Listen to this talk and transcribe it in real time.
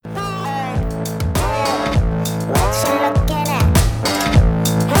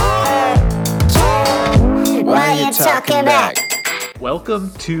Welcome back.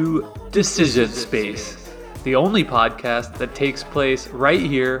 Welcome to Decision Space, the only podcast that takes place right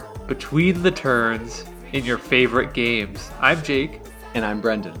here between the turns in your favorite games. I'm Jake. And I'm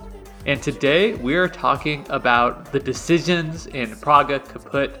Brendan. And today we are talking about the decisions in Praga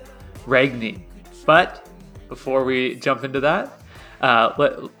Caput Regni. But before we jump into that,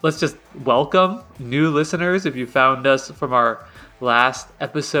 let's just welcome new listeners. If you found us from our last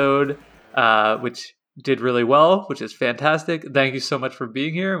episode, which did really well, which is fantastic. Thank you so much for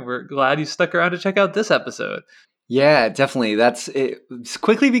being here. And we're glad you stuck around to check out this episode. Yeah, definitely. It's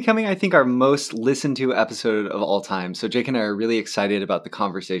quickly becoming, I think, our most listened to episode of all time. So Jake and I are really excited about the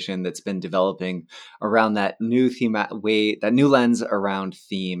conversation that's been developing around that new theme that new lens around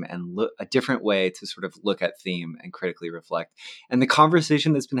theme and a different way to sort of look at theme and critically reflect. And the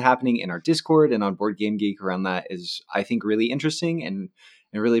conversation that's been happening in our Discord and on Board Game Geek around that is, I think, really interesting and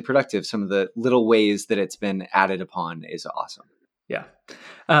really productive. Some of the little ways that it's been added upon is awesome. Yeah.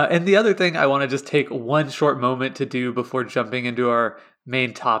 And the other thing I want to just take one short moment to do before jumping into our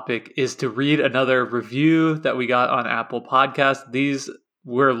main topic is to read another review that we got on Apple Podcasts. These,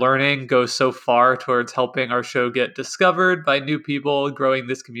 we're learning, go so far towards helping our show get discovered by new people, growing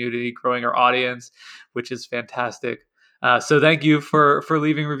this community, growing our audience, which is fantastic. So thank you for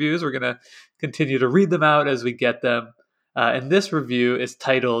leaving reviews. We're going to continue to read them out as we get them. And this review is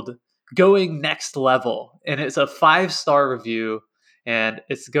titled Going Next Level, and it's a 5-star review. And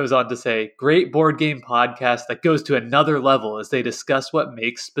it goes on to say, great board game podcast that goes to another level as they discuss what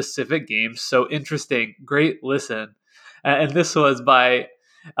makes specific games so interesting. Great listen. And this was by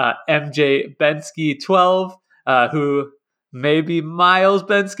MJ Bensky 12, who may be Miles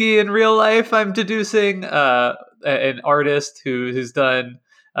Bensky in real life. I'm deducing an artist who's done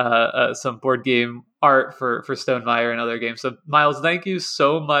some board game art for Stonemaier and other games. So Miles, thank you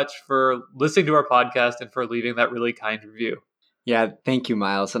so much for listening to our podcast and for leaving that really kind review. Yeah, thank you,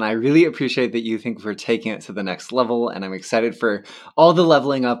 Miles. And I really appreciate that you think we're taking it to the next level. And I'm excited for all the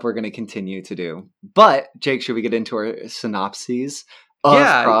leveling up we're going to continue to do. But, Jake, should we get into our synopses of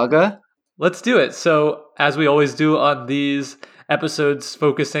Praga? Let's do it. So, as we always do on these episodes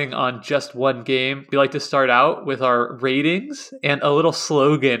focusing on just one game, we like to start out with our ratings and a little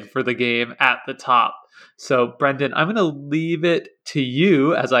slogan for the game at the top. So, Brendan, I'm going to leave it to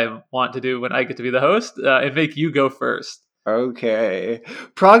you, as I want to do when I get to be the host, and make you go first. Okay.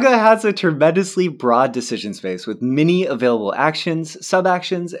 Praga has a tremendously broad decision space with many available actions,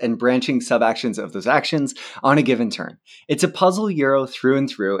 sub-actions, and branching sub-actions of those actions on a given turn. It's a puzzle Euro through and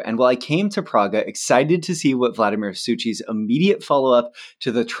through, and while I came to Praga excited to see what Vladimir Suchy's immediate follow-up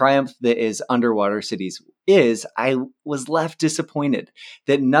to the triumph that is Underwater Cities is, I was left disappointed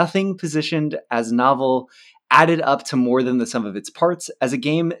that nothing positioned as novel added up to more than the sum of its parts as a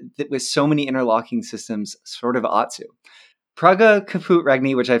game that with so many interlocking systems sort of ought to. Praga Caput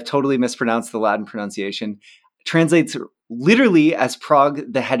Regni, which I've totally mispronounced the Latin pronunciation, translates literally as Prague,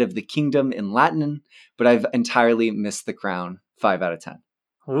 the head of the kingdom in Latin, but I've entirely missed the crown. 5 out of 10.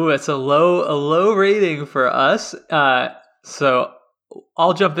 Ooh, it's a low rating for us. So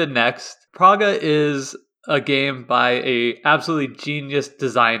I'll jump in next. Praga is a game by a absolutely genius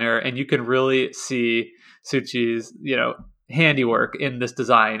designer, and you can really see Suchy's, handiwork in this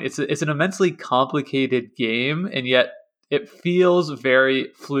design. It's an immensely complicated game, and yet it feels very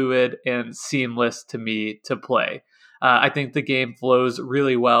fluid and seamless to me to play. I think the game flows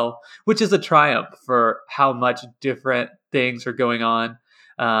really well, which is a triumph for how much different things are going on.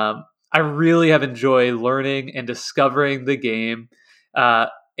 I really have enjoyed learning and discovering the game.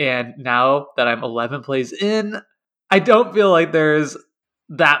 And now that I'm 11 plays in, I don't feel like there's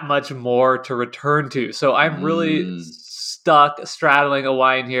that much more to return to. So I'm really stuck straddling a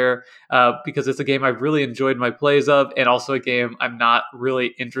line here because it's a game I've really enjoyed my plays of, and also a game I'm not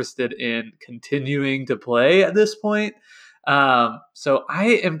really interested in continuing to play at this point. So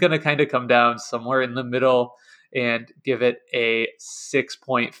I am going to kind of come down somewhere in the middle and give it a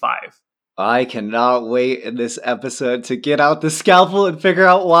 6.5. I cannot wait in this episode to get out the scalpel and figure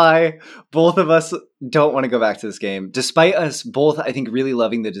out why both of us don't want to go back to this game, despite us both, I think, really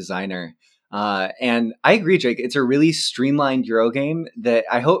loving the designer. And I agree, Jake. It's a really streamlined Euro game that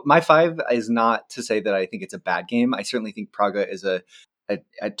I hope my 5 is not to say that I think it's a bad game. I certainly think Praga is a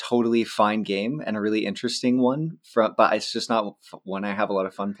totally fine game and a really interesting one, but it's just not one I have a lot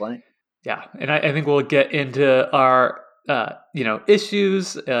of fun playing. Yeah. And I think we'll get into our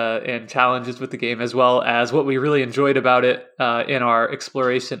issues and challenges with the game, as well as what we really enjoyed about it in our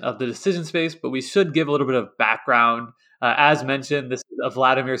exploration of the decision space. But we should give a little bit of background. As mentioned, this is a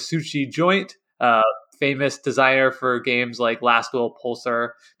Vladimir Suchy joint famous designer for games like Last Will, Pulsar,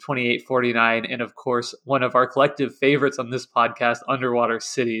 2849, and of course, one of our collective favorites on this podcast, Underwater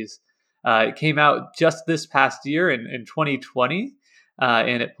Cities. It came out just this past year in 2020,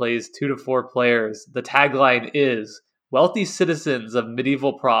 and it plays 2 to 4 players. The tagline is, "Wealthy citizens of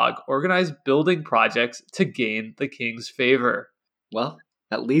medieval Prague organize building projects to gain the king's favor." Well,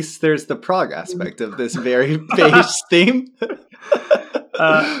 at least there's the Prague aspect of this very beige theme.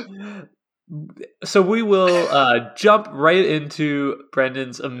 So we will jump right into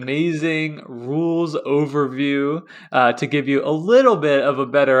Brendan's amazing rules overview to give you a little bit of a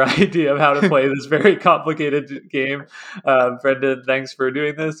better idea of how to play this very complicated game. Brendan, thanks for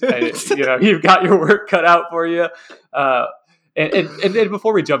doing this. You've got your work cut out for you. And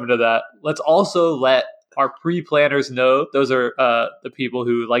before we jump into that, let's also let our pre-planners know. Those are the people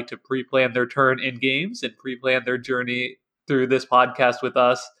who like to pre-plan their turn in games and pre-plan their journey through this podcast with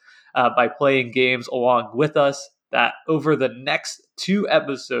us. By playing games along with us, that over the next 2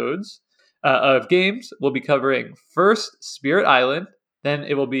 episodes of games, we'll be covering first Spirit Island, then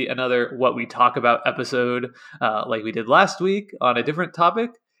it will be another What We Talk About episode like we did last week on a different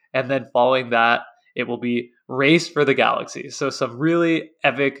topic, and then following that, it will be Race for the Galaxy. So some really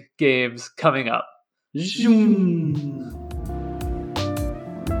epic games coming up.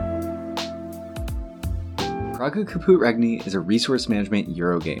 Praga Caput Regni is a resource management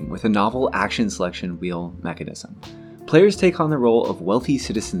Eurogame with a novel action selection wheel mechanism. Players take on the role of wealthy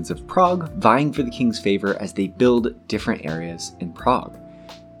citizens of Prague, vying for the king's favor as they build different areas in Prague.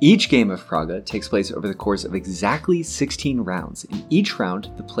 Each game of Praga takes place over the course of exactly 16 rounds. In each round,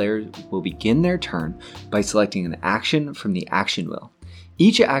 the players will begin their turn by selecting an action from the action wheel.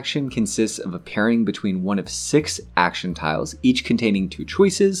 Each action consists of a pairing between one of 6 action tiles, each containing 2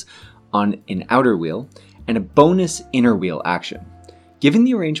 choices on an outer wheel, and a bonus inner wheel action. Given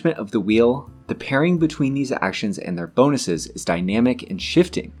the arrangement of the wheel, the pairing between these actions and their bonuses is dynamic and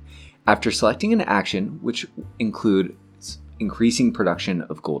shifting. After selecting an action, which includes increasing production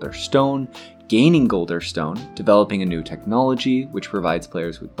of gold or stone, gaining gold or stone, developing a new technology, which provides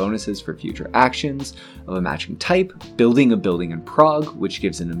players with bonuses for future actions of a matching type, building a building in Prague, which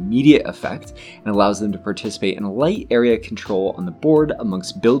gives an immediate effect and allows them to participate in a light area control on the board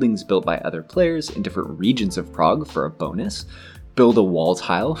amongst buildings built by other players in different regions of Prague for a bonus, build a wall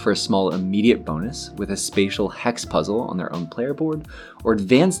tile for a small immediate bonus with a spatial hex puzzle on their own player board, or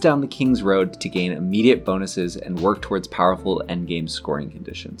advance down the King's Road to gain immediate bonuses and work towards powerful endgame scoring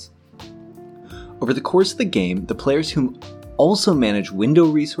conditions. Over the course of the game, the players who also manage window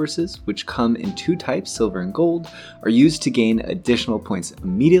resources, which come in 2 types, silver and gold, are used to gain additional points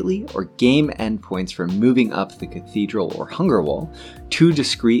immediately or game end points for moving up the Cathedral or Hunger Wall, 2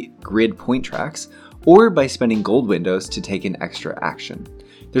 discrete grid point tracks, or by spending gold windows to take an extra action.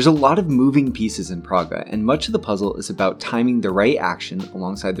 There's a lot of moving pieces in Praga, and much of the puzzle is about timing the right action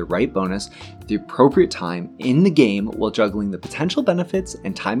alongside the right bonus at the appropriate time in the game while juggling the potential benefits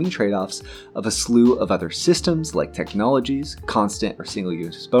and timing trade-offs of a slew of other systems like technologies, constant or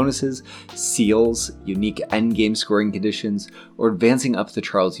single-use bonuses, seals, unique endgame scoring conditions, or advancing up the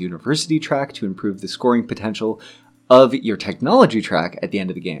Charles University track to improve the scoring potential of your technology track at the end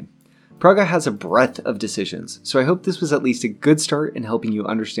of the game. Praga has a breadth of decisions, so I hope this was at least a good start in helping you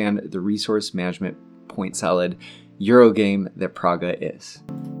understand the resource management point salad Eurogame that Praga is.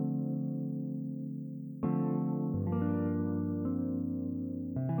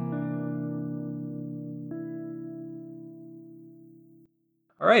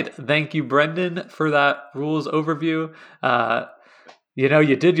 All right. Thank you, Brendan, for that rules overview.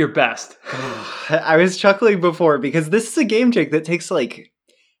 You did your best. I was chuckling before because this is a game, Jake, that takes like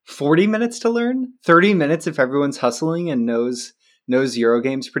 40 minutes to learn, 30 minutes if everyone's hustling and knows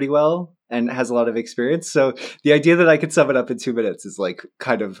Eurogames pretty well and has a lot of experience. So the idea that I could sum it up in 2 minutes is like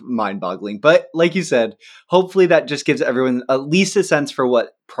kind of mind-boggling. But like you said, hopefully that just gives everyone at least a sense for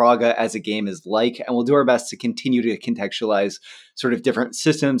what Praga as a game is like. And we'll do our best to continue to contextualize sort of different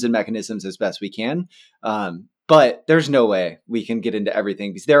systems and mechanisms as best we can. But there's no way we can get into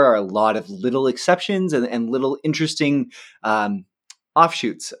everything because there are a lot of little exceptions and little interesting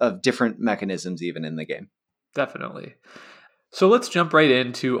offshoots of different mechanisms even in the game. Definitely. So let's jump right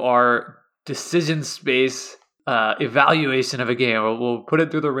into our decision space evaluation of a game. We'll put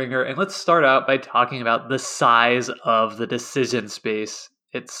it through the ringer, and let's start out by talking about the size of the decision space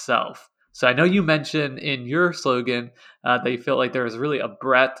itself. So I know you mentioned in your slogan that you felt like there was really a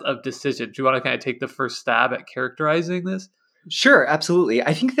breadth of decisions. Do you want to kind of take the first stab at characterizing this? Sure, absolutely.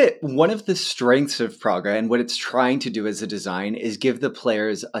 I think that one of the strengths of Praga and what it's trying to do as a design is give the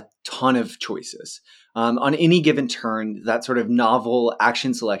players a ton of choices. On any given turn, that sort of novel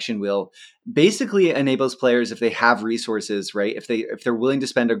action selection wheel basically enables players, if they have resources, right? If they're willing to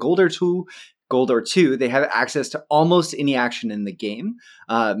spend a gold or two, they have access to almost any action in the game.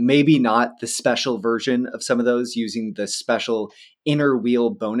 Maybe not the special version of some of those using the special inner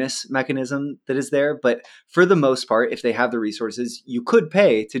wheel bonus mechanism that is there. But for the most part, if they have the resources, you could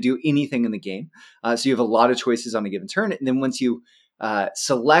pay to do anything in the game. So you have a lot of choices on a given turn. And then once you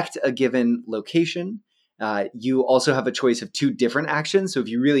select a given location, you also have a choice of two different actions. So if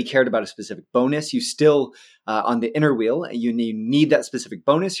you really cared about a specific bonus, you still, on the inner wheel, you need that specific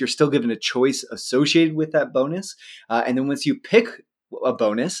bonus. You're still given a choice associated with that bonus. And then once you pick a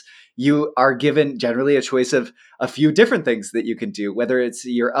bonus, you are given generally a choice of a few different things that you can do, whether it's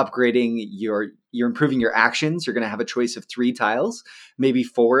you're upgrading, you're improving your actions. You're going to have a choice of 3 tiles, maybe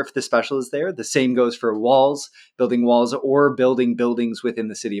 4 if the special is there. The same goes for walls, or building buildings within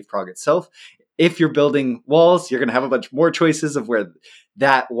the city of Prague itself. If you're building walls, you're going to have a bunch more choices of where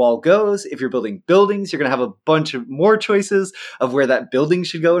that wall goes. If you're building buildings, you're going to have a bunch of more choices of where that building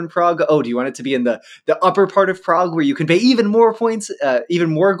should go in Prague. Oh, do you want it to be in the upper part of Prague where you can pay even more points,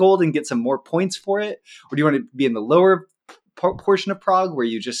 even more gold and get some more points for it? Or do you want it to be in the lower portion of Prague where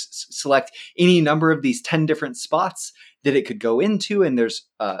you just select any number of these 10 different spots that it could go into? And there's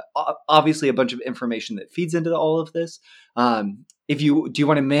obviously a bunch of information that feeds into all of this. Do you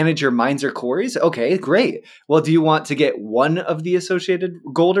want to manage your mines or quarries? Okay, great. Well, do you want to get one of the associated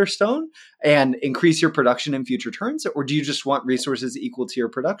gold or stone and increase your production in future turns? Or do you just want resources equal to your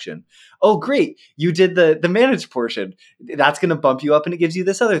production? Oh, great. You did the managed portion. That's going to bump you up and it gives you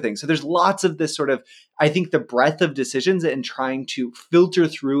this other thing. So there's lots of this sort of, I think the breadth of decisions and trying to filter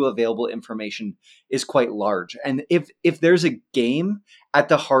through available information is quite large. And if there's a game at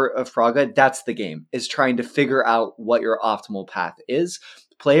the heart of Frogga, that's the game, is trying to figure out what your optimal path is.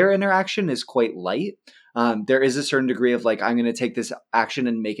 Player interaction is quite light. There is a certain degree of like, I'm going to take this action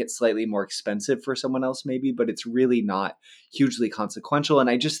and make it slightly more expensive for someone else maybe, but it's really not hugely consequential. And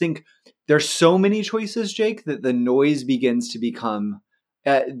I just think there's so many choices, Jake, that the noise begins to become,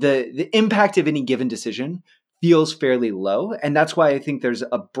 the impact of any given decision feels fairly low. And that's why I think there's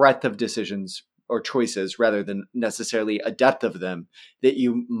a breadth of decisions or choices rather than necessarily a depth of them that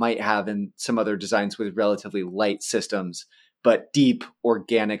you might have in some other designs with relatively light systems, but deep,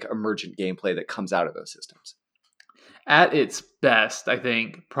 organic, emergent gameplay that comes out of those systems. At its best, I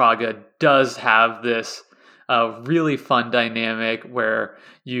think Praga does have this really fun dynamic where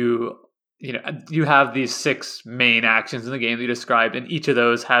you have these 6 main actions in the game that you described, and each of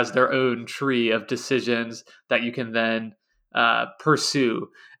those has their own tree of decisions that you can then pursue.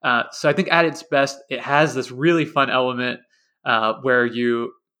 So I think at its best, it has this really fun element where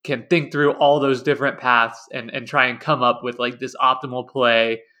you can think through all those different paths and try and come up with like this optimal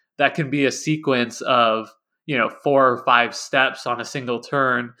play that can be a sequence of 4 or 5 steps on a single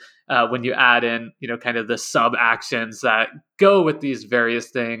turn. When you add in kind of the sub actions that go with these various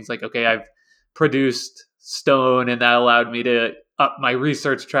things, like, okay, I've produced stone and that allowed me to up my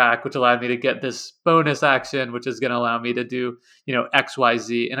research track, which allowed me to get this bonus action, which is going to allow me to do, X, Y,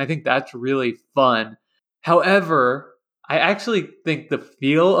 Z. And I think that's really fun. However, I actually think the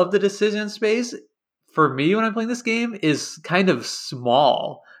feel of the decision space for me when I'm playing this game is kind of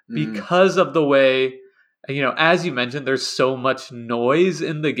small because of the way, as you mentioned, there's so much noise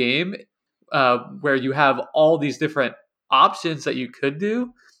in the game where you have all these different options that you could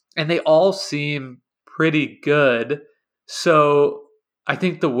do, and they all seem pretty good. So I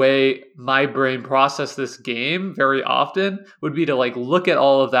think the way my brain processes this game very often would be to like look at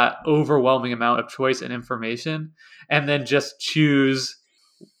all of that overwhelming amount of choice and information and then just choose,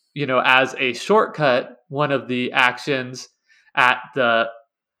 as a shortcut, one of the actions at the,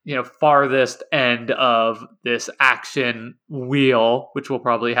 farthest end of this action wheel, which we'll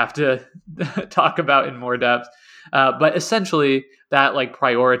probably have to talk about in more depth. But essentially that like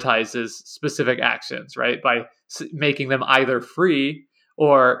prioritizes specific actions, right? By making them either free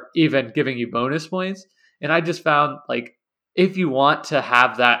or even giving you bonus points. And I just found like, if you want to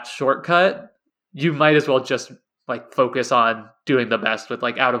have that shortcut, you might as well just like focus on doing the best with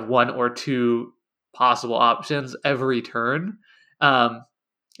like out of 1 or 2 possible options every turn.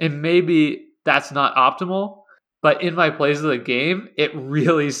 And maybe that's not optimal, but in my plays of the game, it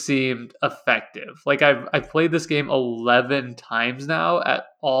really seemed effective. Like I've played this game 11 times now at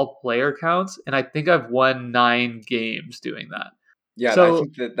all player counts, and I think I've won 9 games doing that. Yeah, so, I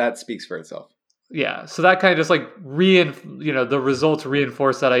think that speaks for itself. Yeah, so that kind of just like the results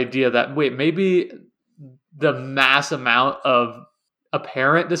reinforce that idea that maybe the mass amount of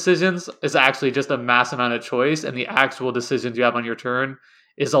apparent decisions is actually just a mass amount of choice, and the actual decisions you have on your turn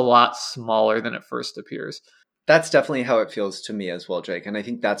is a lot smaller than it first appears. That's definitely how it feels to me as well, Jake. And I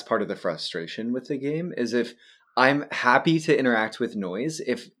think that's part of the frustration with the game is if I'm happy to interact with noise,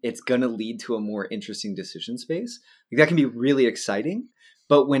 if it's going to lead to a more interesting decision space, like that can be really exciting.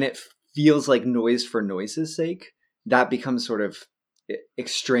 But when it feels like noise for noise's sake, that becomes sort of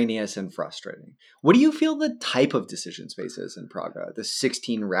extraneous and frustrating. What do you feel the type of decision space is in Praga, the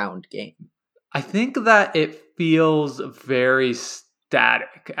 16 round game? I think that it feels very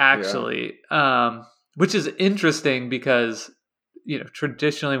static, actually, which is interesting because,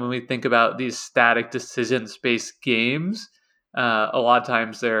 traditionally when we think about these static decision space games, a lot of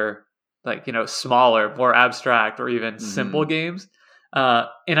times they're like, smaller, more abstract, or even simple games.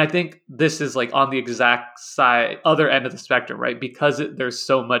 And I think this is like on the exact other end of the spectrum, right? Because there's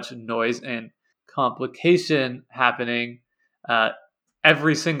so much noise and complication happening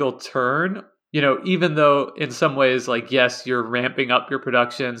every single turn. Even though in some ways, like, yes, you're ramping up your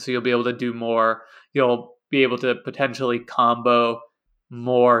production, so you'll be able to do more. You'll be able to potentially combo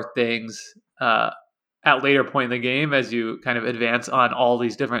more things at later point in the game as you kind of advance on all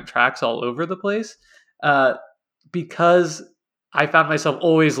these different tracks all over the place. Because I found myself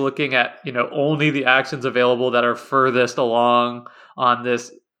always looking at, only the actions available that are furthest along on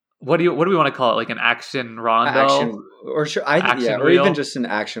this. What do we want to call it? Like an action rondo? Or even just an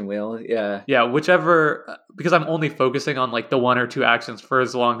action wheel. Yeah. Yeah, whichever, because I'm only focusing on like the one or two actions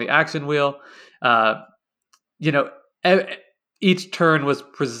furthest along the action wheel. Each turn was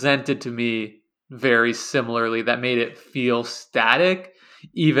presented to me very similarly. That made it feel static,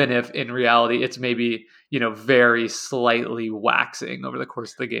 even if in reality it's maybe, very slightly waxing over the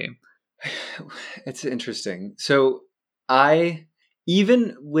course of the game. It's interesting. So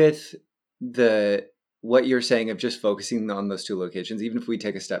even with what you're saying of just focusing on those two locations, even if we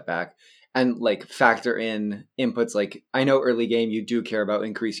take a step back and like factor in inputs, like I know early game, you do care about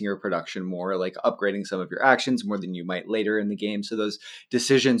increasing your production more, like upgrading some of your actions more than you might later in the game. So those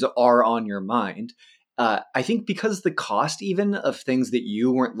decisions are on your mind. I think because the cost even of things that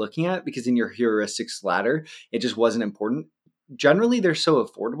you weren't looking at, because in your heuristics ladder, it just wasn't important. Generally, they're so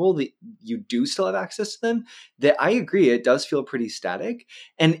affordable that you do still have access to them, that I agree, it does feel pretty static.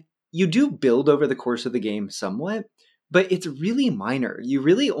 And you do build over the course of the game somewhat, but it's really minor. You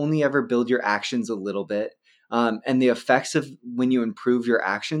really only ever build your actions a little bit. And the effects of when you improve your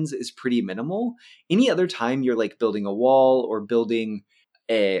actions is pretty minimal. Any other time you're like building a wall or building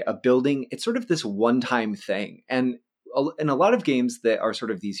a building, it's sort of this one-time thing. And in a lot of games that are sort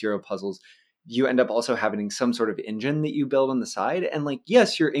of these hero puzzles, you end up also having some sort of engine that you build on the side. And like,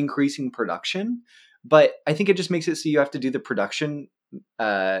 yes, you're increasing production, but I think it just makes it so you have to do the production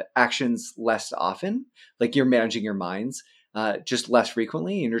actions less often. Like you're managing your mines just less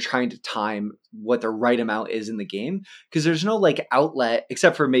frequently, and you're trying to time what the right amount is in the game, because there's no like outlet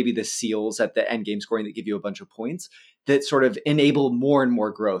except for maybe the seals at the end game scoring that give you a bunch of points that sort of enable more and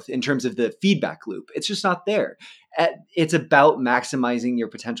more growth in terms of the feedback loop. It's just not there. It's about maximizing your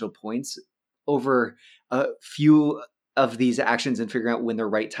potential points over a few of these actions and figuring out when the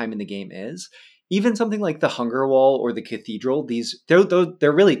right time in the game is. Even something like the Hunger Wall or the Cathedral,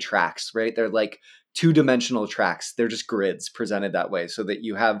 they're really tracks, right? They're like two-dimensional tracks. They're just grids presented that way so that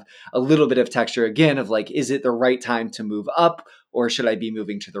you have a little bit of texture again of like, is it the right time to move up or should I be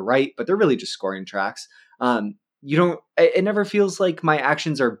moving to the right? But they're really just scoring tracks. It never feels like my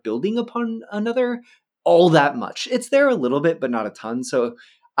actions are building upon another all that much. It's there a little bit, but not a ton. So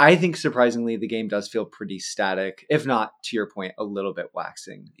I think surprisingly, the game does feel pretty static, if not, to your point, a little bit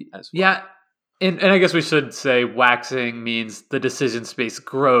waxing as well. Yeah. And I guess we should say waxing means the decision space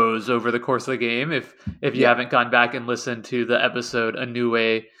grows over the course of the game. If you haven't gone back and listened to the episode, A New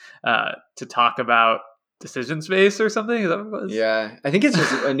Way to talk about decision space or something, is that what it was? Yeah, I think it's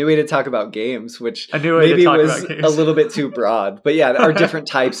just a new way to talk about games, which maybe was a little bit too broad. But yeah, there are different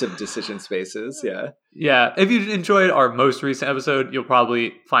types of decision spaces. Yeah. Yeah. If you enjoyed our most recent episode, you'll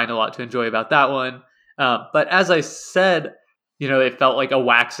probably find a lot to enjoy about that one. But as I said, it felt like a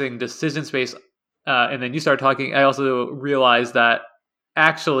waxing decision space. And then you start talking. I also realized that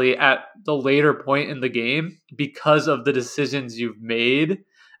actually at the later point in the game, because of the decisions you've made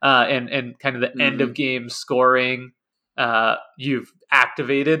and kind of the end of game scoring you've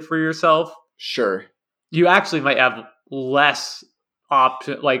activated for yourself. Sure. You actually might have less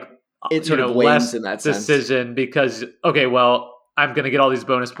option, like it sort of less in that decision sense. Because, okay, well, I'm going to get all these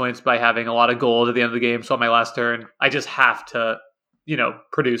bonus points by having a lot of gold at the end of the game. So on my last turn, I just have to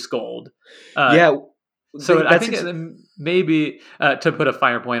produce gold. So I think maybe to put a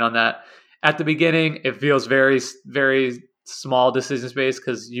finer point on that, at the beginning, it feels very, very small decision space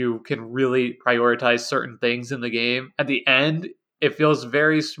because you can really prioritize certain things in the game. At the end, it feels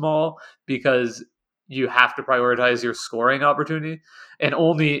very small because you have to prioritize your scoring opportunity. And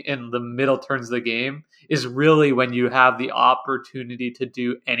only in the middle turns of the game is really when you have the opportunity to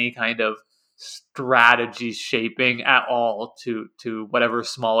do any kind of strategy shaping at all to whatever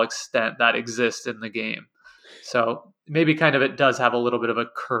small extent that exists in the game. So maybe kind of it does have a little bit of a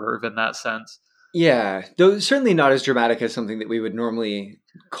curve in that sense. Yeah, though certainly not as dramatic as something that we would normally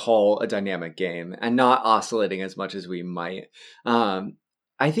call a dynamic game, and not oscillating as much as we might.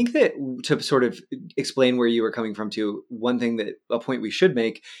 I think that to sort of explain where you were coming from to one thing that a point we should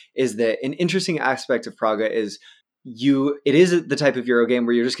make is that an interesting aspect of Praga is it is the type of Euro game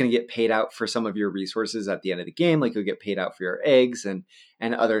where you're just going to get paid out for some of your resources at the end of the game, like you'll get paid out for your eggs and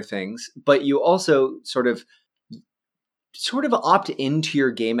other things, but you also sort of opt into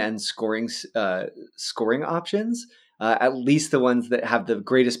your game end scoring options, at least the ones that have the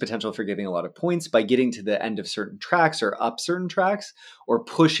greatest potential for getting a lot of points by getting to the end of certain tracks or up certain tracks, or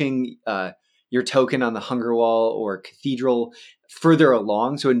pushing your token on the hunger wall or cathedral further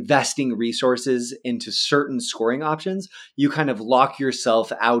along. So investing resources into certain scoring options, you kind of lock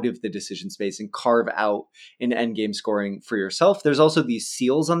yourself out of the decision space and carve out an end game scoring for yourself. There's also these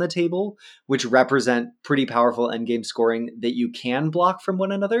seals on the table, which represent pretty powerful end game scoring that you can block from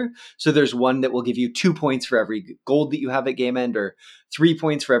one another. So there's one that will give you 2 points for every gold that you have at game end, or 3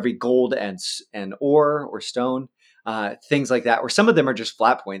 points for every gold and ore or stone. Things like that, or some of them are just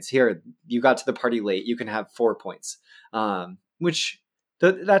flat points. Here, you got to the party late, you can have 4 points, which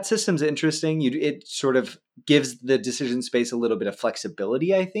that system's interesting. It sort of gives the decision space a little bit of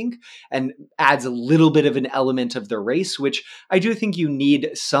flexibility, I think, and adds a little bit of an element of the race, which I do think you need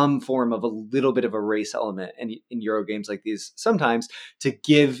some form of a little bit of a race element in Euro games like these sometimes, to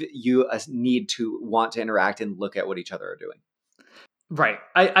give you a need to want to interact and look at what each other are doing. Right.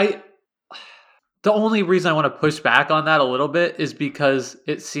 The only reason I want to push back on that a little bit is because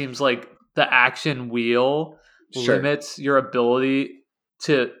it seems like the action wheel limits your ability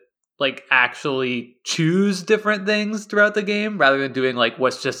to like actually choose different things throughout the game, rather than doing like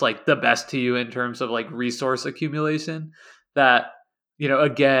what's just like the best to you in terms of like resource accumulation. That,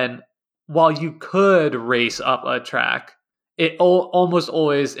 again, while you could race up a track, it almost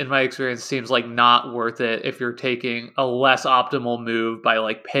always, in my experience, seems like not worth it if you're taking a less optimal move by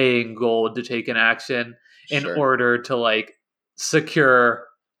like paying gold to take an action in order to like secure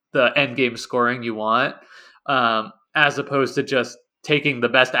the end game scoring you want, as opposed to just taking the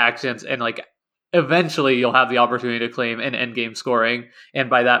best actions, and like eventually you'll have the opportunity to claim an end game scoring,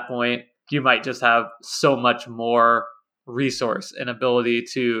 and by that point you might just have so much more resource and ability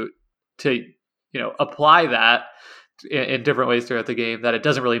to apply that in different ways throughout the game, that it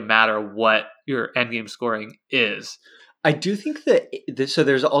doesn't really matter what your end game scoring is. I do think that so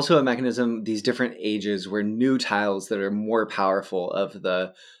there's also a mechanism, these different ages, where new tiles that are more powerful of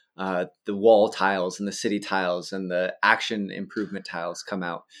the wall tiles and the city tiles and the action improvement tiles come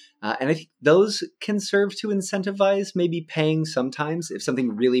out. And I think those can serve to incentivize maybe paying sometimes if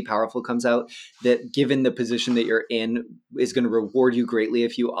something really powerful comes out that, given the position that you're in, is going to reward you greatly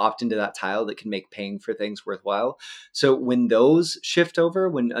if you opt into that tile, that can make paying for things worthwhile. So when those shift over,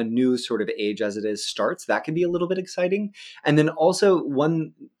 when a new sort of age as it is starts, that can be a little bit exciting. And then also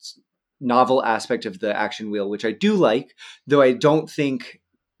one novel aspect of the action wheel, which I do like, though I don't think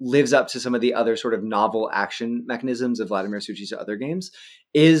lives up to some of the other sort of novel action mechanisms of Vladimir Suchy's other games,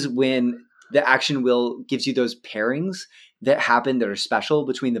 is when the action wheel gives you those pairings that happen that are special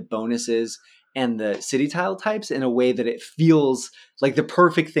between the bonuses and the city tile types, in a way that it feels like the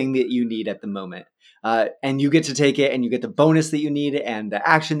perfect thing that you need at the moment. And you get to take it and you get the bonus that you need and the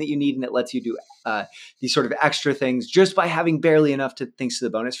action that you need, and it lets you do these sort of extra things just by having barely enough thanks to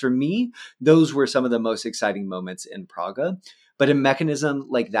the bonus. For me, those were some of the most exciting moments in Praga. But a mechanism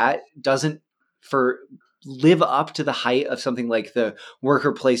like that doesn't live up to the height of something like the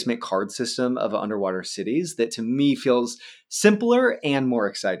worker placement card system of Underwater Cities, that to me feels simpler and more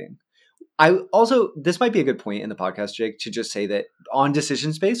exciting. This might be a good point in the podcast, Jake, to just say that on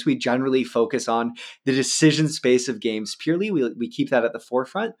Decision Space, we generally focus on the decision space of games purely. We keep that at the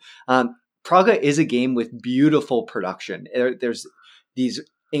forefront. Praga is a game with beautiful production. There's these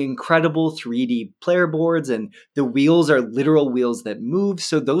incredible 3D player boards, and the wheels are literal wheels that move.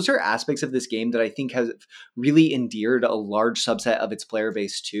 So those are aspects of this game that I think has really endeared a large subset of its player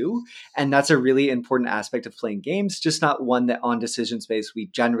base too. And that's a really important aspect of playing games, just not one that on Decision Space we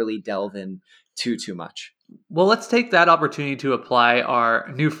generally delve in too much. Well, let's take that opportunity to apply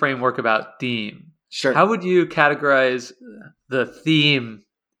our new framework about theme. Sure. How would you categorize the theme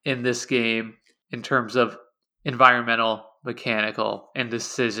in this game in terms of environmental, mechanical, and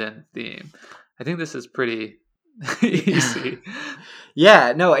decision theme? I think this is pretty Easy.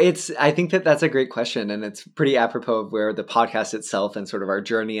 Yeah, no, I think that that's a great question, and it's pretty apropos of where the podcast itself and sort of our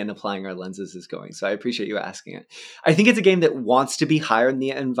journey and applying our lenses is going. So I appreciate you asking it. I think it's a game that wants to be higher in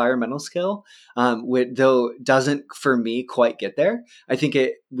the environmental scale, though doesn't for me quite get there. I think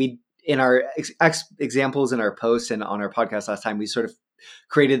we in our examples in our posts and on our podcast last time, we sort of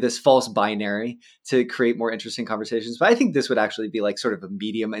created this false binary to create more interesting conversations. But I think this would actually be like sort of a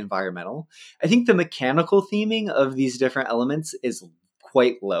medium environmental. I think the mechanical theming of these different elements is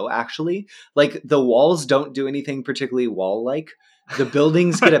quite low, actually. Like the walls don't do anything particularly wall-like. The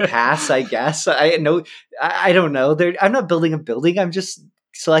buildings get a pass, I guess. I don't know. I'm not building a building. I'm just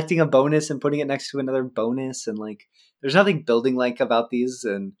selecting a bonus and putting it next to another bonus, and like there's nothing building like about these.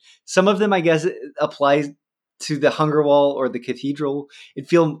 And some of them, I guess, apply to the Hunger Wall or the Cathedral. It'd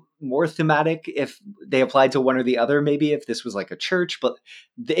feel more thematic if they applied to one or the other, maybe if this was like a church, but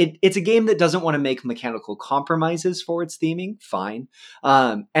it's a game that doesn't want to make mechanical compromises for its theming. Fine.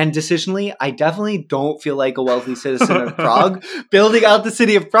 And decisionally, I definitely don't feel like a wealthy citizen of Prague building out the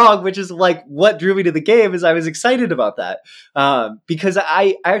city of Prague, which is like what drew me to the game. Is I was excited about that because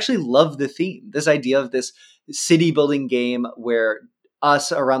I actually love the theme, this idea of this city building game where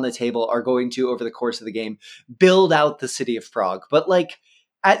us around the table are going to, over the course of the game, build out the city of Prague. But like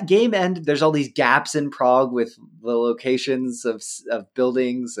at game end, there's all these gaps in Prague with the locations of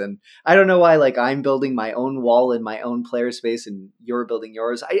buildings. And I don't know why, like I'm building my own wall in my own player space and you're building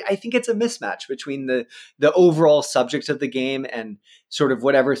yours. I think it's a mismatch between the overall subject of the game and sort of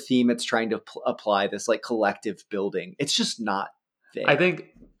whatever theme it's trying to apply, this like collective building. It's just not there. I think,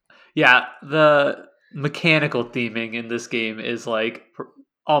 yeah, the mechanical theming in this game is like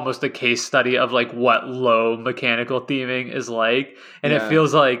almost a case study of like what low mechanical theming is like. And it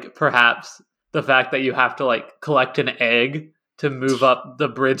feels like perhaps the fact that you have to like collect an egg to move up the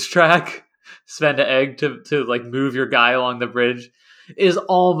bridge track, spend an egg to like move your guy along the bridge, is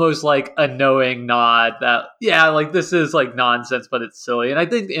almost like a knowing nod that, yeah, like this is like nonsense, but it's silly. And I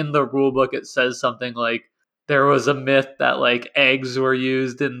think in the rule book, it says something like, there was a myth that like eggs were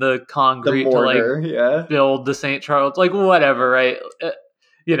used in the concrete to like build the St. Charles, like whatever, right?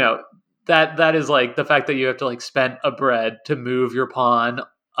 You know, that is like the fact that you have to like spend a bread to move your pawn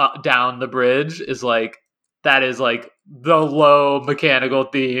down the bridge is like, that is like the low mechanical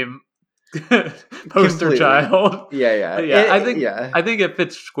theme poster Completely. child. Yeah. I think it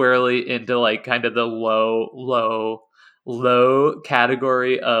fits squarely into like kind of the low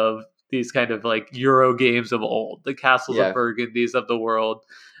category of these kind of like Euro games of old, the Castles of Burgundies of the world.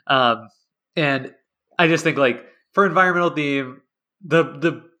 And I just think like for environmental theme,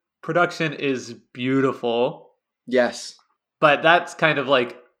 the production is beautiful. Yes. But that's kind of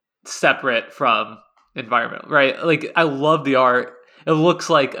like separate from environmental, right? Like I love the art. It looks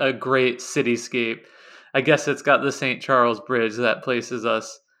like a great cityscape. I guess it's got the St. Charles Bridge that places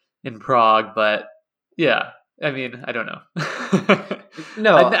us in Prague, but yeah, I mean, I don't know.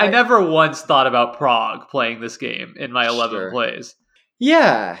 No, I never once thought about Prague playing this game in my 11 plays.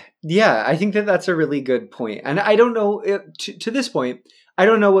 Yeah, I think that that's a really good point. And I don't know, to this point, I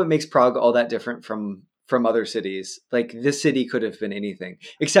don't know what makes Prague all that different from other cities. Like this city could have been anything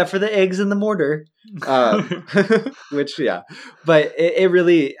except for the eggs and the mortar, which but it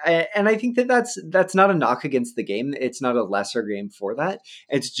really, and I think that that's not a knock against the game. It's not a lesser game for that.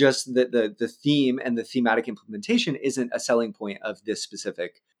 It's just that the theme and the thematic implementation isn't a selling point of this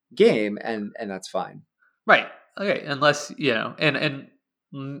specific game, and that's fine. Right. Okay. Unless, you know, and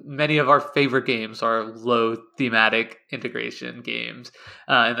many of our favorite games are low thematic integration games.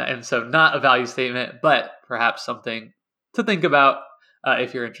 And so not a value statement, but perhaps something to think about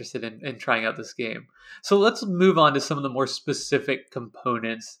if you're interested in trying out this game. So let's move on to some of the more specific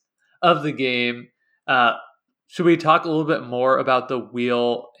components of the game. Should we talk a little bit more about the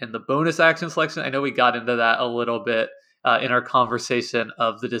wheel and the bonus action selection? I know we got into that a little bit in our conversation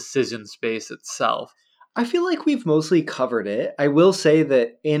of the decision space itself. I feel like we've mostly covered it. I will say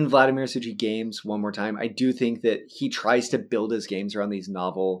that in Vladimir Suchý Games, one more time, I do think that he tries to build his games around these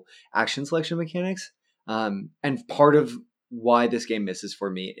novel action selection mechanics. And part of why this game misses for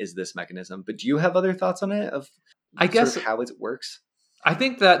me is this mechanism. But do you have other thoughts on it of how it works? I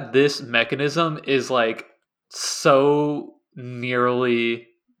think that this mechanism is like so nearly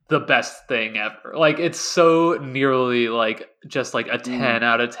the best thing ever. Like it's so nearly like just like a 10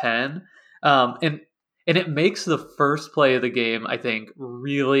 out of 10. And it makes the first play of the game, I think,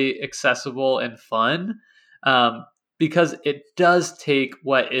 really accessible and fun because it does take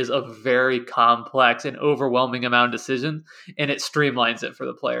what is a very complex and overwhelming amount of decisions and it streamlines it for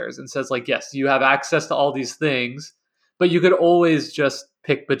the players and says like, yes, you have access to all these things, but you could always just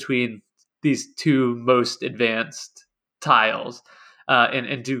pick between these two most advanced tiles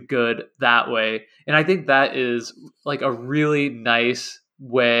and do good that way. And I think that is like a really nice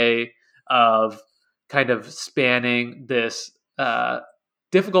way of kind of spanning this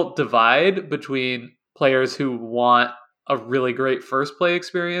difficult divide between players who want a really great first play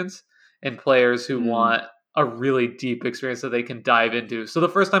experience and players who want a really deep experience that they can dive into. So the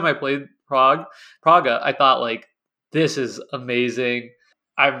first time I played Praga, I thought like, this is amazing.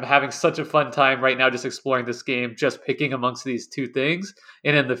 I'm having such a fun time right now just exploring this game, just picking amongst these two things.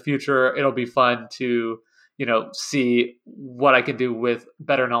 And in the future, it'll be fun to, see what I can do with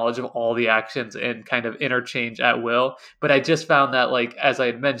better knowledge of all the actions and kind of interchange at will. But I just found that, like, as I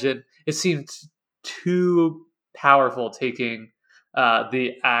had mentioned, it seemed too powerful taking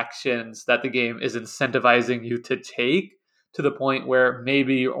the actions that the game is incentivizing you to take to the point where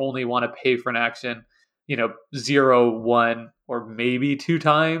maybe you only want to pay for an action, 0, 1, or maybe 2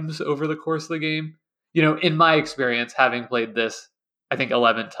 times over the course of the game. In my experience, having played this, I think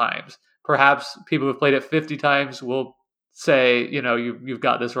 11 times, perhaps people who've played it 50 times will say, you've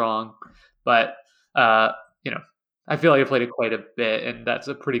got this wrong. But, I feel like I played it quite a bit, and that's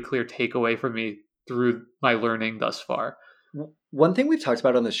a pretty clear takeaway for me through my learning thus far. One thing we've talked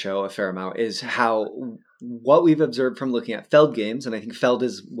about on the show a fair amount is how what we've observed from looking at Feld games, and I think Feld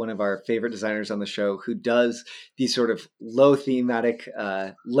is one of our favorite designers on the show who does these sort of low thematic,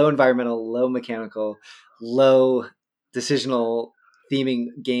 low environmental, low mechanical, low decisional theming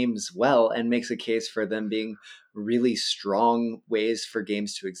games well, and makes a case for them being really strong ways for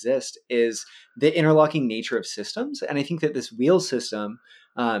games to exist, is the interlocking nature of systems. And I think that this wheel system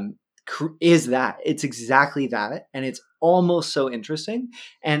is that. It's exactly that. And it's almost so interesting.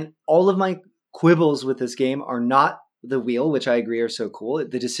 And all of my quibbles with this game are not the wheel, which I agree are so cool,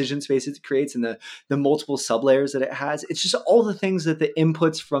 the decision space it creates and the multiple sublayers that it has. It's just all the things that the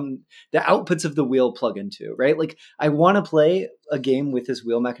inputs from the outputs of the wheel plug into, right? Like, I want to play a game with this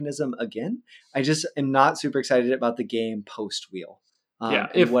wheel mechanism again. I just am not super excited about the game post wheel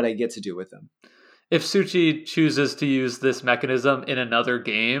and what I get to do with them. If Suchi chooses to use this mechanism in another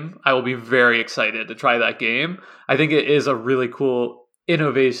game, I will be very excited to try that game. I think it is a really cool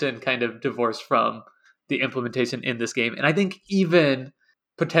innovation, kind of divorced from the implementation in this game. And I think even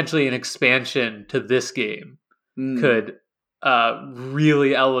potentially an expansion to this game could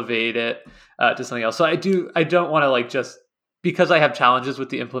really elevate it to something else. So I don't want to, like, just because I have challenges with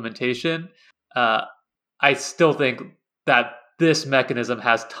the implementation, I still think that this mechanism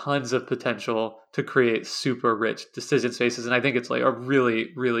has tons of potential to create super rich decision spaces. And I think it's like a really,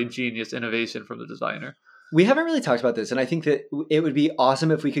 really genius innovation from the designer. We haven't really talked about this, and I think that it would be awesome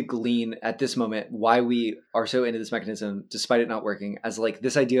if we could glean at this moment why we are so into this mechanism, despite it not working, as like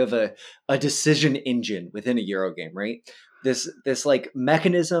this idea of a decision engine within a Euro game, right? This like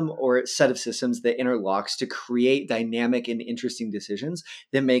mechanism or set of systems that interlocks to create dynamic and interesting decisions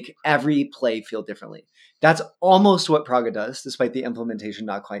that make every play feel differently. That's almost what Praga does, despite the implementation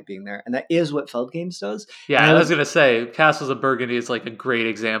not quite being there. And that is what Feld Games does. Yeah, I was going to say, Castles of Burgundy is like a great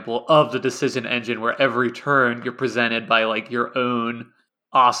example of the decision engine where every turn you're presented by like your own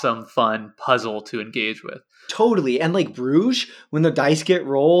awesome, fun puzzle to engage with. Totally. And like Bruges, when the dice get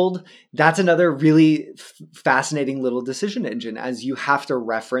rolled, that's another really fascinating little decision engine, as you have to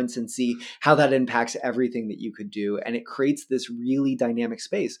reference and see how that impacts everything that you could do. And it creates this really dynamic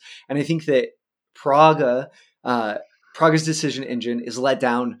space. And I think that Praga's decision engine is let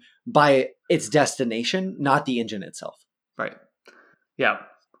down by its destination, not the engine itself. Right. Yeah.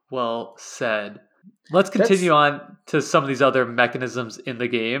 Well said. Let's continue on to some of these other mechanisms in the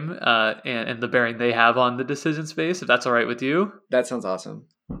game and the bearing they have on the decision space, if that's all right with you. That sounds awesome.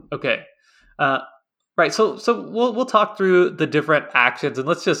 Okay. Right. So we'll talk through the different actions, and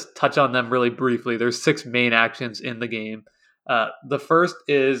let's just touch on them really briefly. There's 6 main actions in the game. The first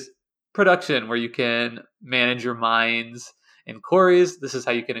is production, where you can manage your mines and quarries. This is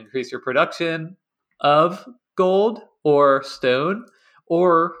how you can increase your production of gold or stone,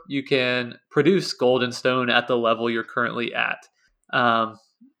 or you can produce gold and stone at the level you're currently at.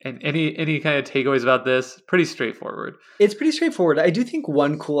 And any kind of takeaways about this? Pretty straightforward. It's pretty straightforward. I do think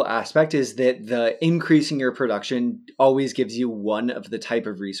one cool aspect is that the increasing your production always gives you one of the type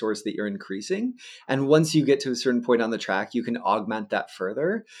of resource that you're increasing. And once you get to a certain point on the track, you can augment that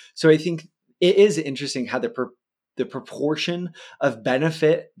further. So I think it is interesting how the proportion of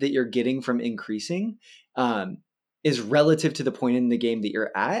benefit that you're getting from increasing is relative to the point in the game that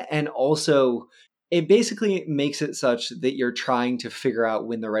you're at. And also, it basically makes it such that you're trying to figure out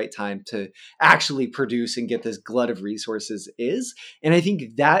when the right time to actually produce and get this glut of resources is. And I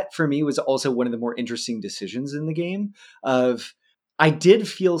think that for me was also one of the more interesting decisions in the game of, I did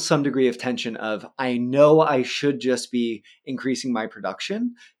feel some degree of tension of, I know I should just be increasing my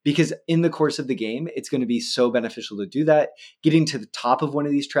production because in the course of the game, it's going to be so beneficial to do that. Getting to the top of one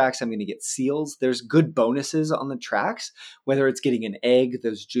of these tracks, I'm going to get seals. There's good bonuses on the tracks, whether it's getting an egg,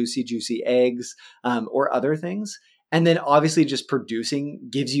 those juicy, juicy eggs, or other things. And then obviously just producing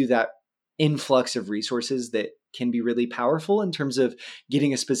gives you that influx of resources that can be really powerful in terms of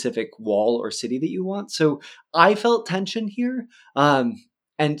getting a specific wall or city that you want. So I felt tension here.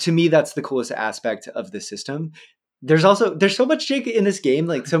 And to me, that's the coolest aspect of the system. There's so much, Jake, in this game,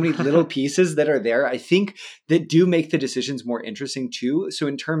 like so many little pieces that are there, I think, that do make the decisions more interesting too. So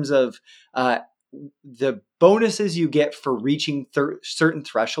in terms of the bonuses you get for reaching certain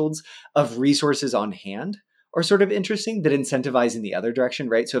thresholds of resources on hand are sort of interesting that incentivize in the other direction,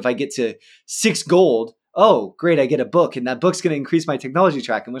 right? So if I get to 6 gold, oh, great, I get a book, and that book's going to increase my technology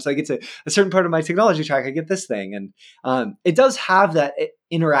track. And once I get to a certain part of my technology track, I get this thing. And it does have that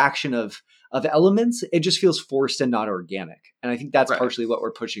interaction of elements. It just feels forced and not organic. And I think that's partially what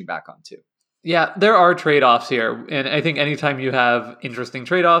we're pushing back on too. Yeah, there are trade-offs here. And I think anytime you have interesting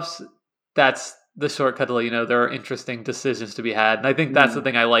trade-offs, that's the shortcut to there are interesting decisions to be had. And I think that's the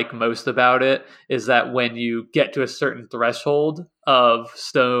thing I like most about it, is that when you get to a certain threshold of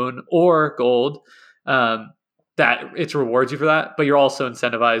stone or gold, that it rewards you for that, but you're also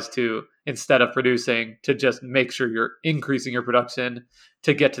incentivized to, instead of producing, to just make sure you're increasing your production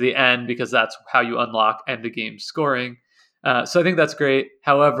to get to the end, because that's how you unlock end of game scoring. So I think that's great.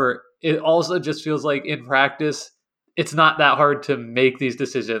 However, it also just feels like in practice, it's not that hard to make these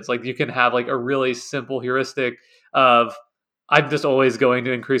decisions. Like you can have like a really simple heuristic of, I'm just always going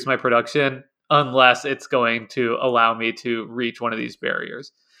to increase my production unless it's going to allow me to reach one of these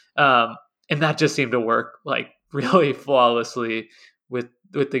barriers. And that just seemed to work like really flawlessly with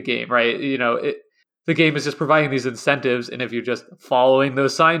the game, right? The game is just providing these incentives, and if you're just following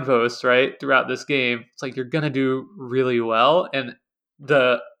those signposts, right, throughout this game, it's like you're gonna do really well. And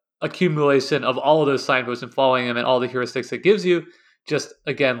the accumulation of all of those signposts and following them and all the heuristics it gives you just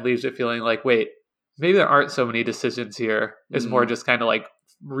again leaves it feeling like, wait, maybe there aren't so many decisions here. It's more just kind of like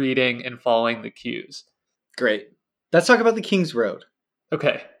reading and following the cues. Great. Let's talk about the King's Road.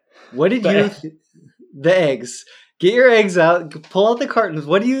 Okay. What did the eggs? Get your eggs out, pull out the cartons.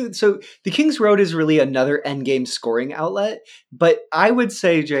 So the King's Road is really another endgame scoring outlet, but I would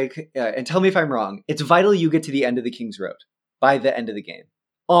say, Jake, and tell me if I'm wrong, it's vital you get to the end of the King's Road by the end of the game.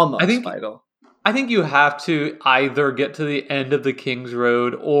 Almost vital. I think you have to either get to the end of the King's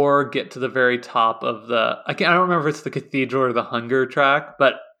Road or get to the very top of I don't remember if it's the Cathedral or the Hunger track,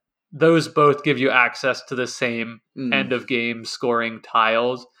 but those both give you access to the same end of game scoring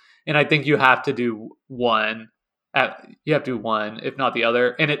tiles. And I think you have to do one. You have to do one, if not the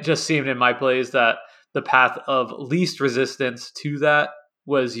other. And it just seemed in my plays that the path of least resistance to that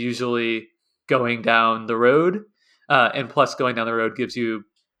was usually going down the road. And plus, going down the road gives you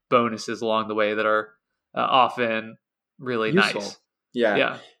bonuses along the way that are often really useful. Nice.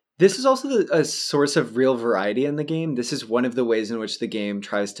 Yeah. This is also a source of real variety in the game. This is one of the ways in which the game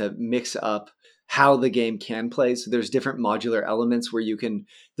tries to mix up how the game can play. So there's different modular elements where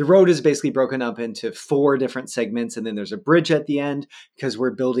the road is basically broken up into 4 different segments. And then there's a bridge at the end, because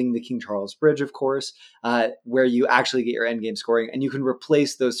we're building the King Charles Bridge, of course, where you actually get your end game scoring. And you can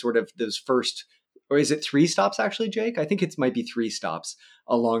replace those first, or is it 3 stops actually, Jake? I think it might be 3 stops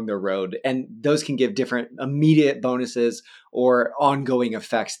along the road. And those can give different immediate bonuses or ongoing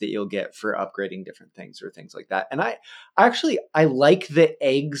effects that you'll get for upgrading different things or things like that. And I like the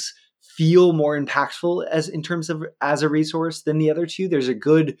eggs feel more impactful as a resource than the other two. There's a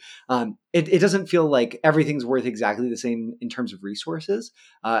good, it doesn't feel like everything's worth exactly the same in terms of resources.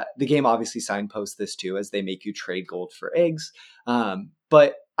 The game obviously signposts this too, as they make you trade gold for eggs.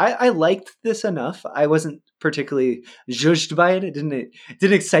 But I liked this enough. I wasn't particularly judged by it. It didn't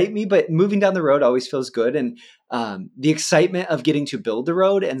excite me, but moving down the road always feels good. And the excitement of getting to build the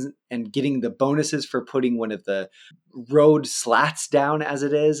road and getting the bonuses for putting one of the road slats down as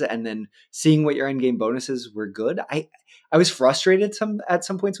it is, and then seeing what your end game bonuses were good. I was frustrated at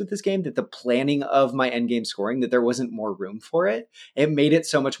some points with this game that the planning of my end game scoring, that there wasn't more room for it. It made it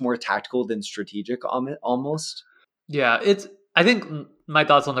so much more tactical than strategic almost. Yeah, I think my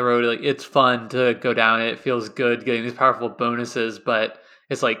thoughts on the road, like, it's fun to go down it. It feels good getting these powerful bonuses, but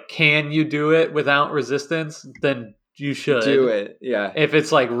it's like, can you do it without resistance? Then you should do it. Yeah. If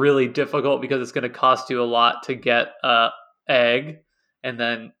it's like really difficult because it's going to cost you a lot to get a egg, and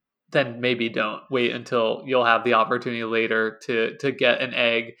then maybe don't wait until you'll have the opportunity later to get an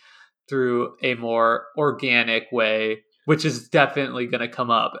egg through a more organic way. which is definitely going to come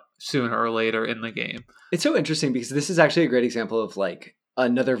up sooner or later in the game. It's so interesting because this is actually a great example of like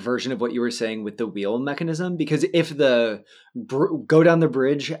another version of what you were saying with the wheel mechanism. Because if the go down the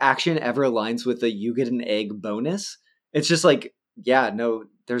bridge action ever aligns with the you get an egg bonus, it's just like, yeah, no,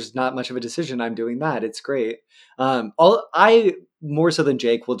 there's not much of a decision. I'm doing that. It's great. I more so than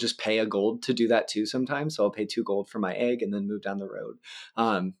Jake will just pay a gold to do that too sometimes. So I'll pay 2 gold for my egg and then move down the road.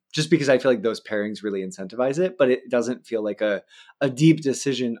 Just because I feel like those pairings really incentivize it, but it doesn't feel like a deep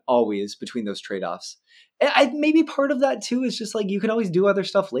decision always between those trade-offs. Maybe part of that too is just like you can always do other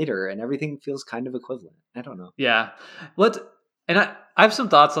stuff later and everything feels kind of equivalent. I don't know. Yeah. I have some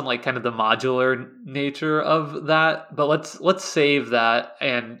thoughts on like kind of the modular nature of that, but let's save that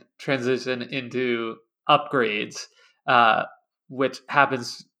and transition into upgrades, which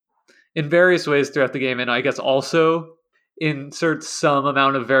happens in various ways throughout the game, and I guess also inserts some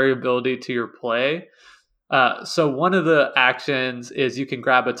amount of variability to your play. So one of the actions is you can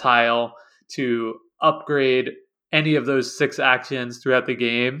grab a tile to upgrade any of those 6 actions throughout the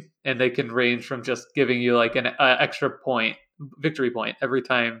game, and they can range from just giving you like an extra point, victory point every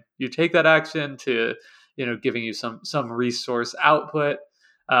time you take that action, to giving you some resource output.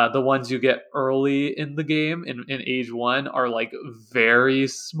 The ones you get early in the game in age 1 are like very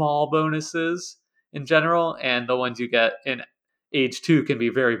small bonuses in general, and the ones you get in age 2 can be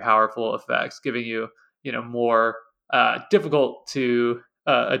very powerful effects, giving you more difficult to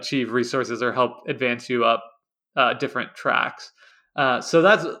achieve resources or help advance you up different tracks. So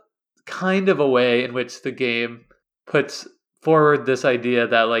that's kind of a way in which the game puts forward this idea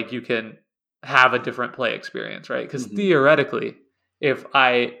that like you can have a different play experience, right? Because theoretically, if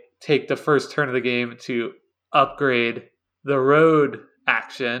I take the first turn of the game to upgrade the road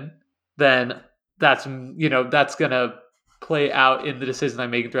action, then that's gonna play out in the decisions I'm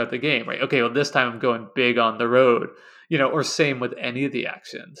making throughout the game, right? Okay, well this time I'm going big on the road, or same with any of the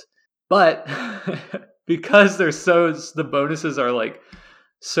actions. But because the bonuses are like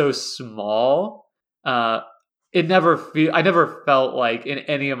so small, I never felt like in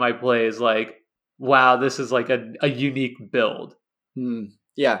any of my plays like, wow, this is like a unique build.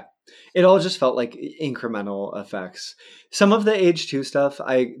 Yeah, it all just felt like incremental effects. Some of the age 2 stuff,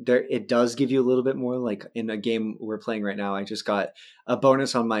 it does give you a little bit more. Like in a game we're playing right now, I just got a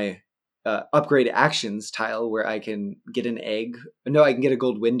bonus on my upgrade actions tile where I can get an egg. No, I can get a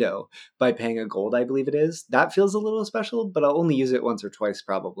gold window by paying a gold, I believe it is. That feels a little special, but I'll only use it once or twice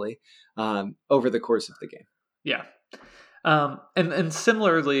probably over the course of the game. Yeah. And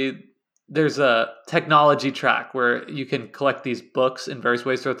similarly, there's a technology track where you can collect these books in various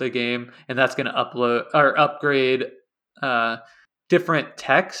ways throughout the game, and that's going to upgrade different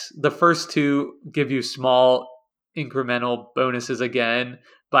techs. The first 2 give you small incremental bonuses again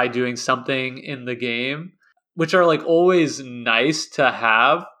by doing something in the game, which are like always nice to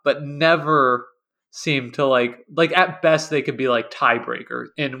have, but never seem to like at best they could be like tiebreakers.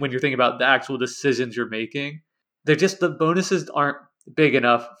 And when you're thinking about the actual decisions you're making, the bonuses aren't big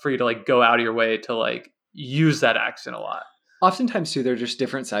enough for you to like go out of your way to like use that action a lot. Oftentimes too, they're just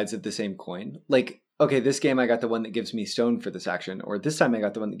different sides of the same coin. Like, okay, this game I got the one that gives me stone for this action, or this time I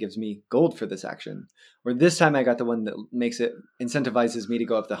got the one that gives me gold for this action, or this time I got the one that incentivizes me to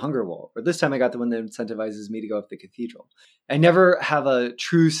go up the hunger wall, or this time I got the one that incentivizes me to go up the cathedral. I never have a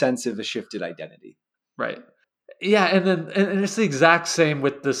true sense of a shifted identity. Right. Yeah, and it's the exact same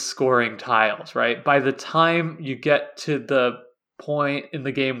with the scoring tiles, right? By the time you get to the point in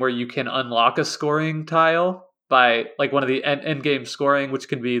the game where you can unlock a scoring tile by like one of the end game scoring, which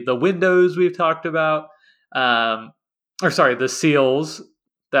can be the windows we've talked about, the seals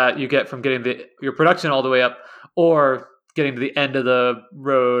that you get from getting your production all the way up, or getting to the end of the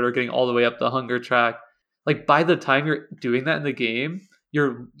road, or getting all the way up the hunger track. Like by the time you're doing that in the game,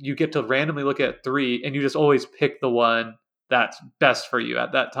 you get to randomly look at 3, and you just always pick the one that's best for you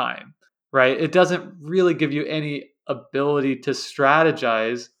at that time, right? It doesn't really give you any ability to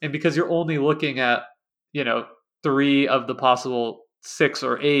strategize, and because you're only looking at 3 of the possible 6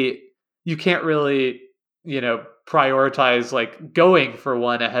 or 8, you can't really prioritize like going for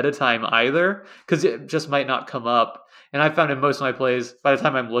one ahead of time either, because it just might not come up. And I found in most of my plays, by the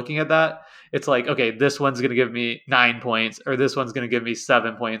time I'm looking at that, it's like, okay, this one's going to give me 9 points, or this one's going to give me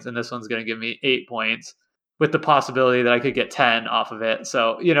 7 points, and this one's going to give me 8 points, with the possibility that I could get 10 off of it.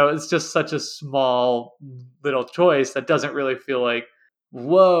 So, it's just such a small little choice that doesn't really feel like,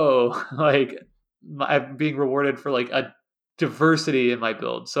 whoa, like I'm being rewarded for like a diversity in my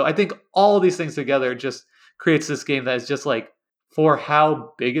build. So I think all these things together just creates this game that is just like, for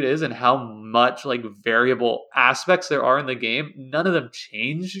how big it is and how much like variable aspects there are in the game, none of them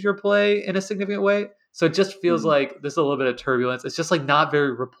change your play in a significant way. So it just feels like there's a little bit of turbulence. It's just like not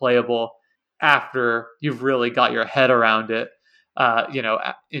very replayable after you've really got your head around it.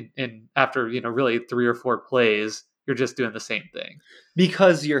 In after really 3 or 4 plays, you're just doing the same thing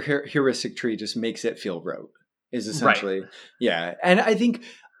because your heuristic tree just makes it feel rote. Is essentially yeah. And I think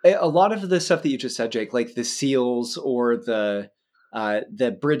a lot of the stuff that you just said, Jake, like the seals or the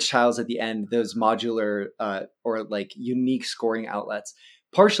bridge tiles at the end, those modular or like unique scoring outlets.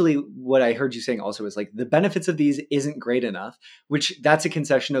 Partially what I heard you saying also is like the benefits of these isn't great enough, which that's a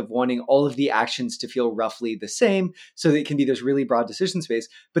concession of wanting all of the actions to feel roughly the same so that it can be this really broad decision space,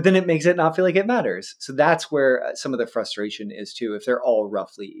 but then it makes it not feel like it matters. So that's where some of the frustration is too, if they're all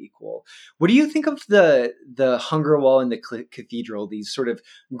roughly equal. What do you think of the hunger wall and the cathedral, these sort of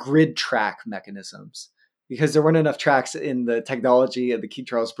grid track mechanisms? Because there weren't enough tracks in the technology and the King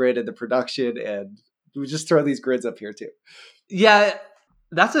Charles Bridge and the production, and we just throw these grids up here too. Yeah,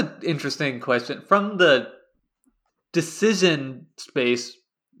 that's an interesting question. From the decision space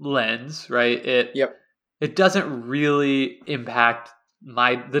lens, right? It doesn't really impact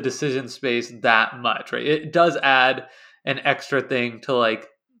the decision space that much, right? It does add an extra thing to like,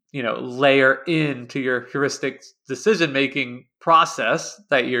 layer into your heuristic decision making process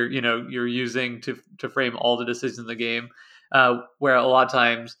that you're using to frame all the decisions in the game. Where a lot of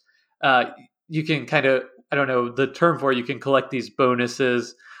times you can kind of, I don't know the term for it, you can collect these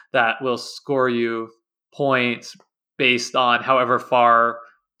bonuses that will score you points based on however far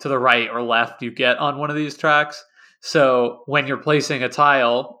to the right or left you get on one of these tracks. So when you're placing a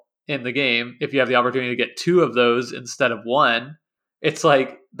tile in the game, if you have the opportunity to get 2 of those instead of 1, it's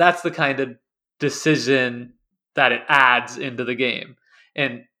like that's the kind of decision that it adds into the game.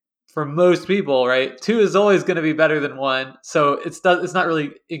 And for most people, right, 2 is always going to be better than 1. So it's not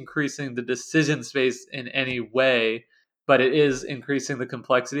really increasing the decision space in any way, but it is increasing the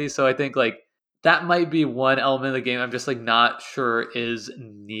complexity. So I think like that might be one element of the game I'm just like not sure is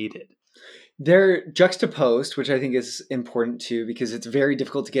needed. They're juxtaposed, which I think is important too, because it's very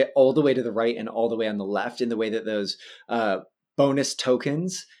difficult to get all the way to the right and all the way on the left in the way that those bonus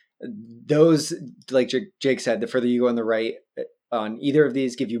tokens, those, like Jake said, the further you go on the right on either of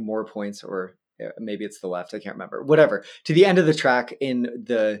these give you more points, or maybe it's the left, I can't remember, whatever, to the end of the track in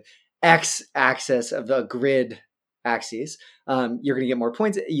the X axis of the grid axes, you're going to get more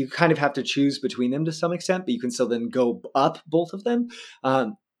points. You kind of have to choose between them to some extent, but you can still then go up both of them.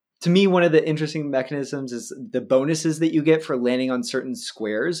 To me, one of the interesting mechanisms is the bonuses that you get for landing on certain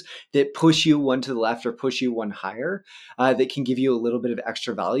squares that push you one to the left or push you one higher, that can give you a little bit of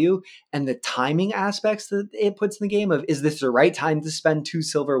extra value. And the timing aspects that it puts in the game of, is this the right time to spend 2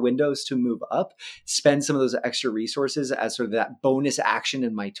 silver windows to move up, spend some of those extra resources as sort of that bonus action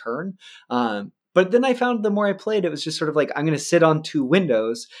in my turn. But then I found the more I played, it was just sort of like, I'm going to sit on 2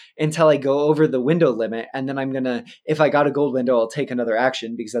 windows until I go over the window limit. And then I'm going to, if I got a gold window, I'll take another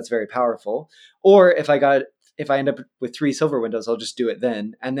action because that's very powerful. Or if I end up with 3 silver windows, I'll just do it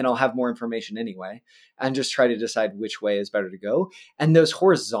then. And then I'll have more information anyway and just try to decide which way is better to go. And those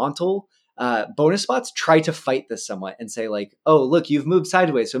horizontal bonus spots try to fight this somewhat and say like, oh, look, you've moved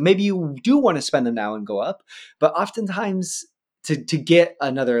sideways. So maybe you do want to spend them now and go up. But oftentimes, to get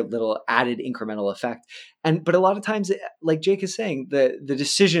another little added incremental effect. But a lot of times, like Jake is saying, the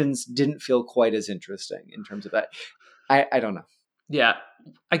decisions didn't feel quite as interesting in terms of that. I don't know. Yeah.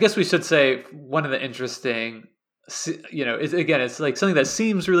 I guess we should say one of the interesting, is, again, it's like something that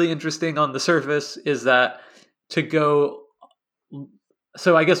seems really interesting on the surface is that to go,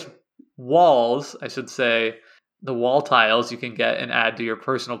 so I guess walls, I should say, the wall tiles you can get and add to your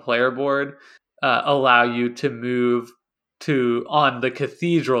personal player board allow you to move on the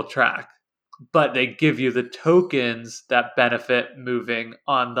cathedral track, but they give you the tokens that benefit moving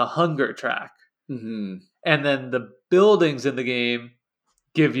on the hunger track. Mm-hmm. And then the buildings in the game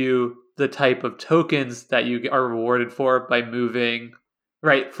give you the type of tokens that you are rewarded for by moving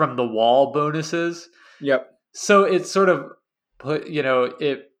right from the wall bonuses. Yep. So it's sort of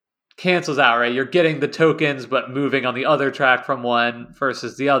it cancels out, right? You're getting the tokens, but moving on the other track from one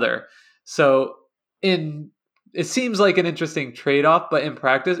versus the other. So it seems like an interesting trade-off, but in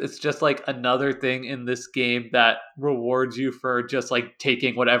practice, it's just like another thing in this game that rewards you for just like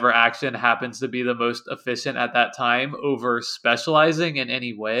taking whatever action happens to be the most efficient at that time over specializing in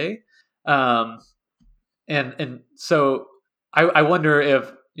any way. And so I wonder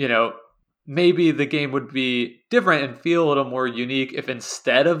if, maybe the game would be different and feel a little more unique if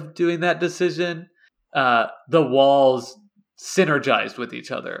instead of doing that decision, the walls synergized with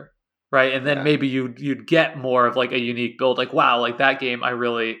each other. Right. And then maybe you'd get more of like a unique build, like, wow, like that game, I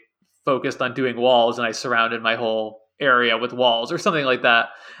really focused on doing walls and I surrounded my whole area with walls or something like that,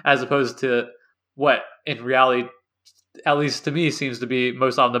 as opposed to what in reality, at least to me, seems to be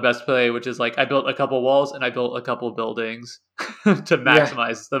most often the best play, which is like I built a couple walls and I built a couple buildings to Yeah.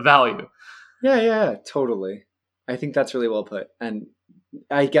 maximize the value. Yeah, totally. I think that's really well put. And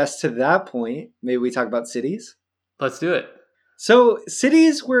I guess to that point, maybe we talk about cities. Let's do it. So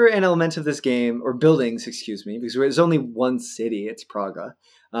cities were an element of this game, or buildings, excuse me, because there's only one city. It's Praga.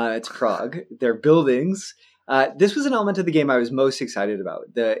 It's Prague. They're buildings. This was an element of the game I was most excited about.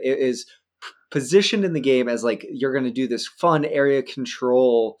 It is positioned in the game as like you're going to do this fun area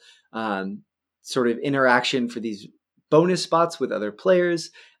control sort of interaction for these bonus spots with other players,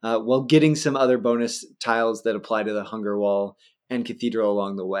 while getting some other bonus tiles that apply to the Hunger Wall and Cathedral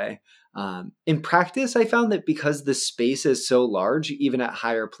along the way. In practice, I found that because the space is so large, even at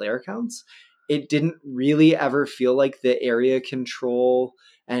higher player counts, it didn't really ever feel like the area control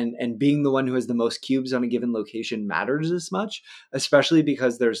and being the one who has the most cubes on a given location matters as much, especially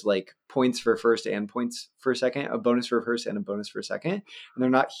because there's like points for first and points for second, a bonus for first and a bonus for second, and they're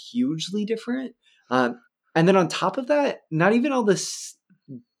not hugely different. And then on top of that, not even all this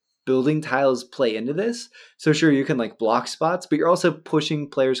building tiles play into this. So sure, you can like block spots, but you're also pushing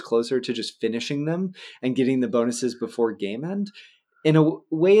players closer to just finishing them and getting the bonuses before game end in a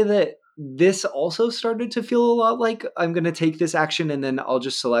way that this also started to feel a lot like I'm going to take this action and then I'll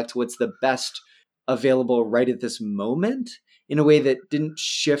just select what's the best available right at this moment, in a way that didn't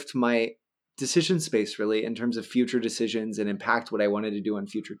shift my decision space really in terms of future decisions and impact what I wanted to do on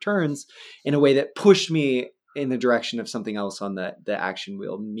future turns, in a way that pushed me in the direction of something else on the action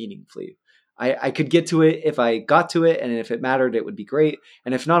wheel meaningfully. I could get to it if I got to it, and if it mattered, it would be great.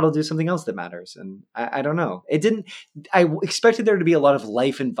 And if not, I'll do something else that matters. And I don't know. It didn't. I expected there to be a lot of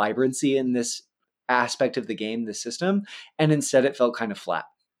life and vibrancy in this aspect of the game, this system, and instead it felt kind of flat.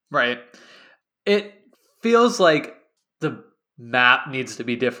 Right. It feels like the map needs to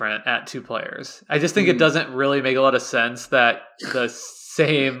be different at 2 players. I just think it doesn't really make a lot of sense that the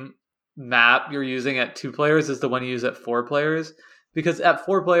same map you're using at 2 players is the one you use at 4 players, because at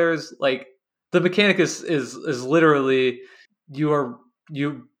 4 players, like, the mechanic is literally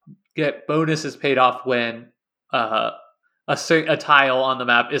you get bonuses paid off when a tile on the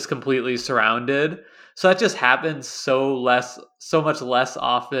map is completely surrounded. So that just happens so much less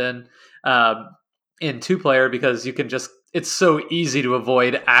often in 2 player, because you can just, it's so easy to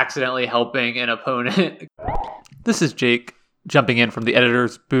avoid accidentally helping an opponent. This is Jake, jumping in from the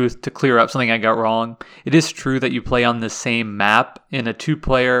editor's booth to clear up something I got wrong. It is true that you play on the same map in a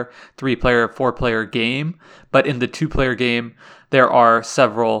 2-player, 3-player, 4-player game, but in the 2-player game, there are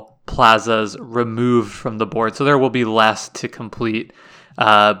several plazas removed from the board, so there will be less to complete,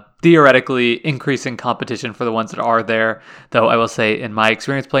 theoretically increasing competition for the ones that are there, though I will say in my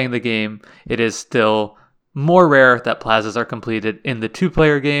experience playing the game, it is still more rare that plazas are completed in the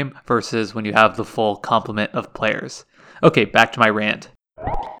 2-player game versus when you have the full complement of players. Okay, back to my rant.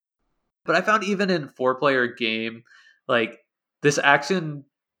 But I found even in 4-player game, like, this action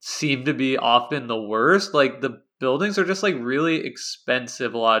seemed to be often the worst. Like, the buildings are just like really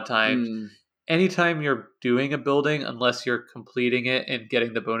expensive a lot of times. Anytime you're doing a building, unless you're completing it and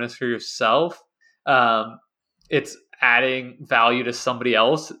getting the bonus for yourself, it's adding value to somebody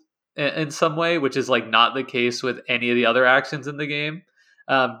else in some way, which is like not the case with any of the other actions in the game.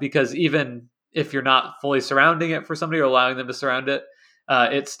 Because even if you're not fully surrounding it for somebody or allowing them to surround it,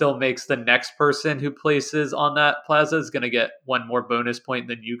 it still makes the next person who places on that plaza is going to get 1 more bonus point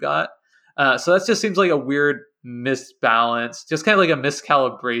than you got. So that just seems like a weird misbalance, just kind of like a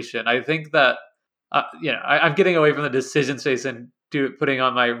miscalibration. I think that, I'm getting away from the decision space and putting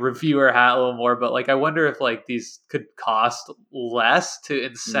on my reviewer hat a little more, but like, I wonder if like these could cost less to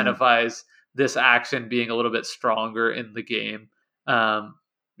incentivize this action being a little bit stronger in the game.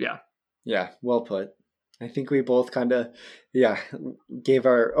 Yeah, well put. I think we both kind of, gave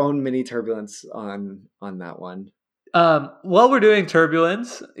our own mini turbulence on that one. While we're doing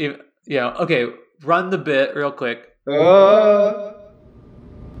turbulence, okay, run the bit real quick.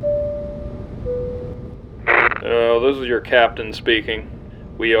 This is your captain speaking.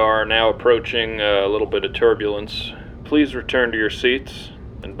 We are now approaching a little bit of turbulence. Please return to your seats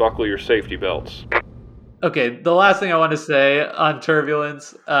and buckle your safety belts. Okay, the last thing I want to say on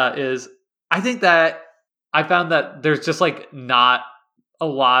turbulence is I think that I found that there's just like not a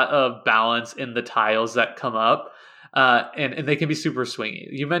lot of balance in the tiles that come up, and they can be super swingy.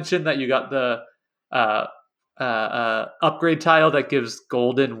 You mentioned that you got the upgrade tile that gives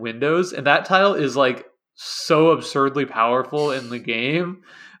golden windows, and that tile is like so absurdly powerful in the game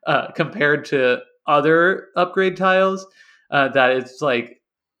compared to other upgrade tiles that it's like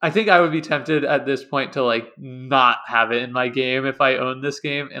I think I would be tempted at this point to like not have it in my game if I own this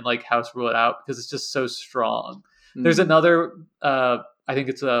game and like house rule it out because it's just so strong. There's another, I think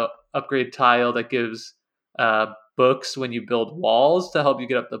it's a upgrade tile that gives books when you build walls to help you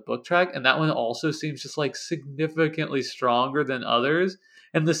get up the book track, and that one also seems just like significantly stronger than others.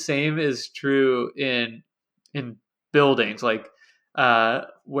 And the same is true in buildings, like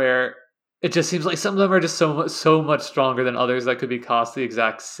where it just seems like some of them are just so much stronger than others that could be cost the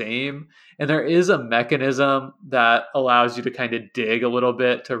exact same. And there is a mechanism that allows you to kind of dig a little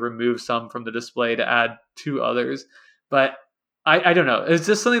bit to remove some from the display to add to others. But I don't know. It's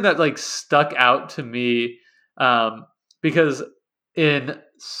just something that like stuck out to me because in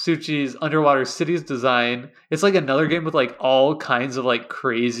Suchi's Underwater Cities design, it's like another game with like all kinds of like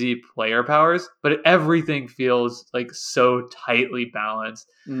crazy player powers, but everything feels like so tightly balanced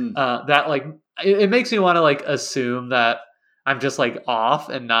that like it makes me want to like assume that I'm just like off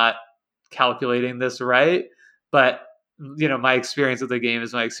and not calculating this right. But you know, my experience with the game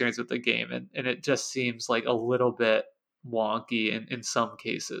is my experience with the game, and it just seems like a little bit wonky in some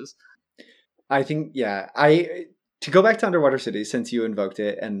cases. I think, yeah, to go back to Underwater City, since you invoked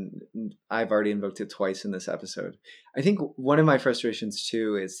it, and I've already invoked it twice in this episode, I think one of my frustrations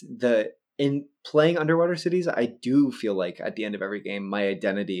too is in playing Underwater Cities, I do feel like at the end of every game, my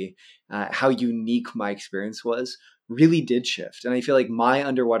identity, how unique my experience was, really did shift. And I feel like my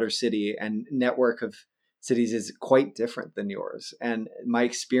Underwater City and network of cities is quite different than yours. And my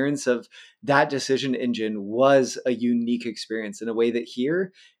experience of that decision engine was a unique experience in a way that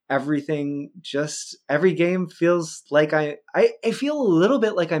here, every game feels like I feel a little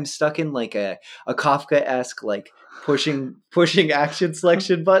bit like I'm stuck in like a Kafka-esque like pushing action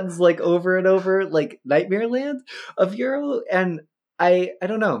selection buttons like over and over like Nightmare Land of Euro. And I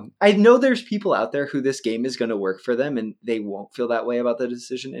don't know. I know there's people out there who this game is going to work for them and they won't feel that way about the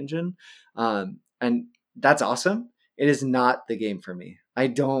decision engine. And that's awesome. It is not the game for me.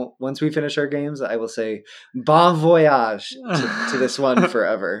 Once we finish our games, I will say bon voyage to this one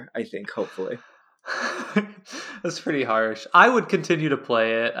forever, I think, hopefully. That's pretty harsh. I would continue to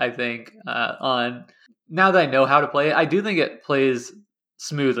play it, I think, now that I know how to play it. I do think it plays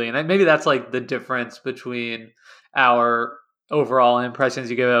smoothly. And maybe that's like the difference between our overall impressions.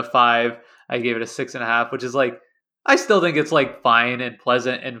 You gave it a 5. I gave it a 6.5, which is like, I still think it's like fine and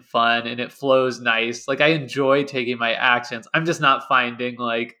pleasant and fun and it flows nice. Like I enjoy taking my actions. I'm just not finding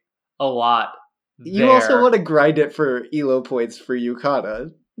like a lot there. You also want to grind it for elo points for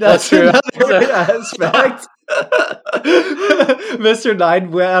Yukata. That's true. Another aspect. Mr.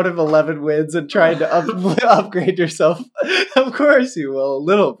 9 out of 11 wins and trying to upgrade yourself. Of course you will, a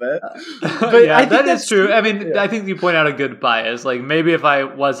little bit. But yeah, that is true. I mean, yeah. I think you point out a good bias. Like maybe if I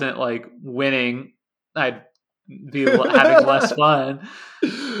wasn't like winning, I'd be having less fun.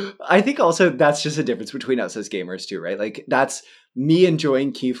 I think also that's just a difference between us as gamers too, right? Like that's me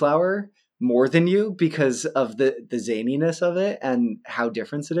enjoying Keyflower more than you because of the zaniness of it and how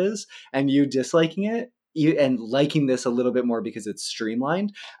different it is, and you disliking it and liking this a little bit more because it's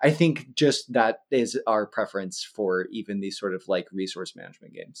streamlined. I think just that is our preference for even these sort of like resource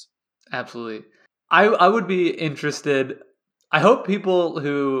management games. Absolutely. I would be interested. I hope people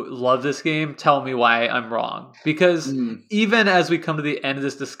who love this game tell me why I'm wrong, because even as we come to the end of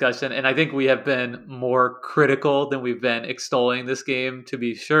this discussion, and I think we have been more critical than we've been extolling this game, to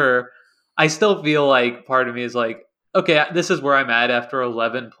be sure, I still feel like part of me is like, okay, this is where I'm at after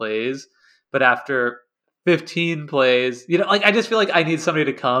 11 plays, but after 15 plays, you know, like I just feel like I need somebody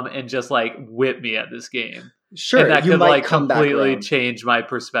to come and just like whip me at this game. Sure, and that could like completely change my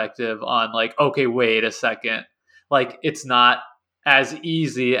perspective on like, okay, wait a second. Like, it's not as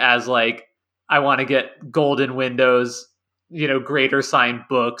easy as, like, I want to get golden windows, you know, greater sign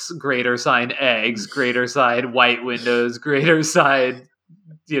books, greater sign eggs, greater sign white windows, greater sign,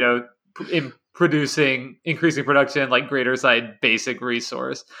 you know, increasing production, like greater sign basic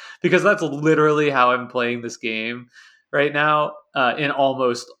resource. Because that's literally how I'm playing this game right now in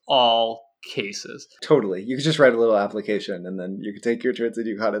almost all cases. Totally. You could just write a little application and then you could take your turns and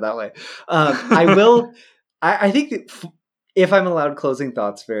you got it that way. I think that if I'm allowed closing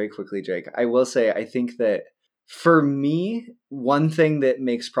thoughts very quickly, Jake, I will say I think that for me, one thing that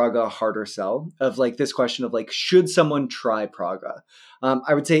makes Praga a harder sell of like this question of like, should someone try Praga?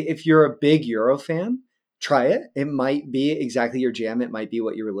 I would say if you're a big Euro fan, try it. It might be exactly your jam. It might be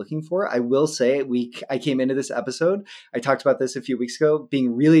what you were looking for. I will say I came into this episode, I talked about this a few weeks ago,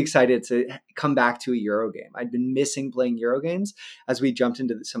 being really excited to come back to a Euro game. I'd been missing playing Euro games as we jumped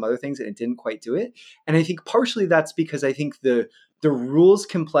into some other things and it didn't quite do it. And I think partially that's because I think the the rules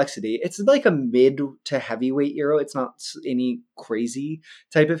complexity, it's like a mid to heavyweight Euro. It's not any crazy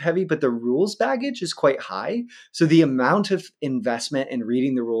type of heavy, but the rules baggage is quite high. So the amount of investment in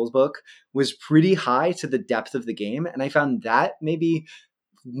reading the rules book was pretty high to the depth of the game. And I found that maybe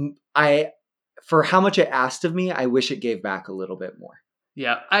for how much it asked of me, I wish it gave back a little bit more.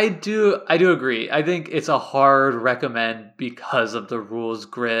 Yeah, I do agree. I think it's a hard recommend because of the rules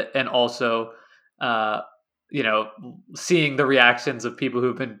grit, and also, seeing the reactions of people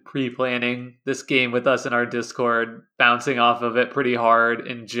who've been pre-planning this game with us in our Discord, bouncing off of it pretty hard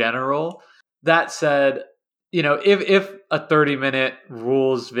in general. That said, if a 30-minute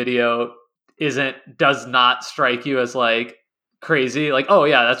rules video does not strike you as like crazy, like, oh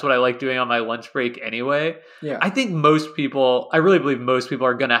yeah, that's what I like doing on my lunch break anyway. Yeah. I really believe most people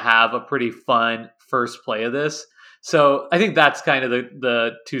are going to have a pretty fun first play of this. So I think that's kind of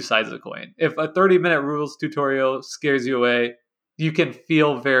the two sides of the coin. If a 30-minute rules tutorial scares you away, you can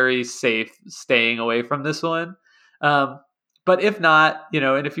feel very safe staying away from this one. But if not,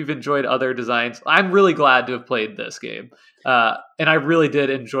 and if you've enjoyed other designs, I'm really glad to have played this game. And I really did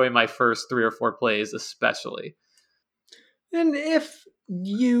enjoy my first 3 or 4 plays, especially. And if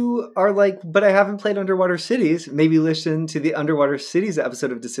you are like, but I haven't played Underwater Cities, maybe listen to the Underwater Cities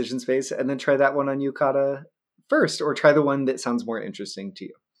episode of Decision Space and then try that one on Yucata first, or try the one that sounds more interesting to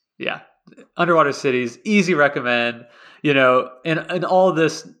you. Yeah. Underwater Cities, easy recommend, and all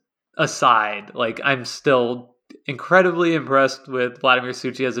this aside, like, I'm still incredibly impressed with Vladimir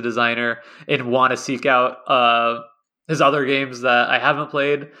Suchý as a designer and want to seek out his other games that I haven't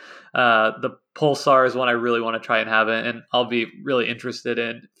played. The Pulsar is one I really want to try and have it, and I'll be really interested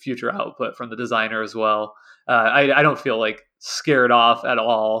in future output from the designer as well. I don't feel like scared off at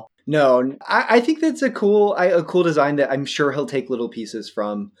all. No, I think that's a cool design that I'm sure he'll take little pieces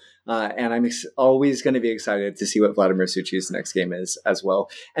from. And I'm always going to be excited to see what Vladimir Suchý's next game is as well.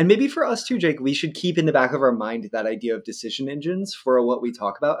 And maybe for us too, Jake, we should keep in the back of our mind that idea of decision engines for a What We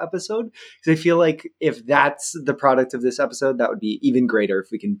Talk About episode. Because I feel like if that's the product of this episode, that would be even greater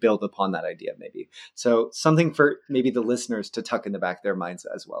if we can build upon that idea maybe. So something for maybe the listeners to tuck in the back of their minds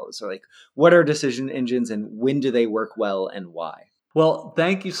as well. So like, what are decision engines and when do they work well and why? Well,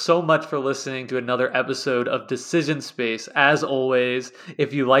 thank you so much for listening to another episode of Decision Space. As always,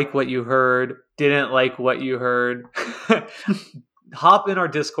 if you like what you heard, didn't like what you heard, hop in our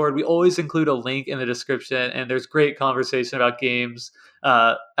Discord. We always include a link in the description, and there's great conversation about games,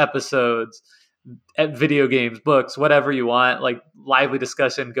 episodes, video games, books, whatever you want, like lively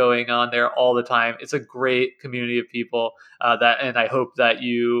discussion going on there all the time. It's a great community of people and I hope that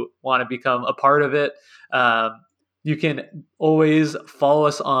you want to become a part of it. You can always follow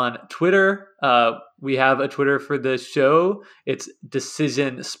us on Twitter. We have a Twitter for the show. It's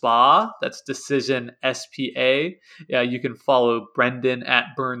Decision Spa. That's Decision SPA. You can follow Brendan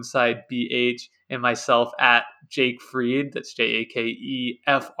at Burnside BH and myself at Jake Freed. That's JAKEFRYD.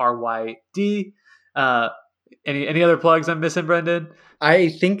 Any other plugs I'm missing, Brendan? I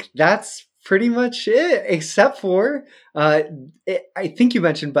think that's pretty much it, except for I think you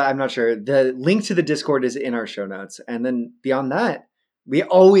mentioned, but I'm not sure, the link to the Discord is in our show notes. And then beyond that, we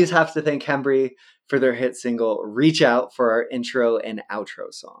always have to thank Hembry for their hit single Reach Out for our intro and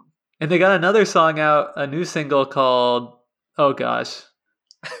outro song. And they got another song out, a new single called, oh gosh,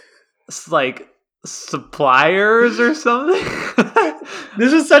 it's like Suppliers or something.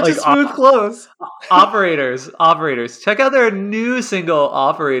 This is such a smooth close. Operators. Check out their new single,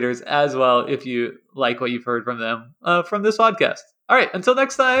 Operators, as well, if you like what you've heard from them from this podcast. All right, until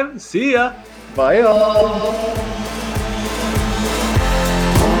next time, see ya. Bye, all.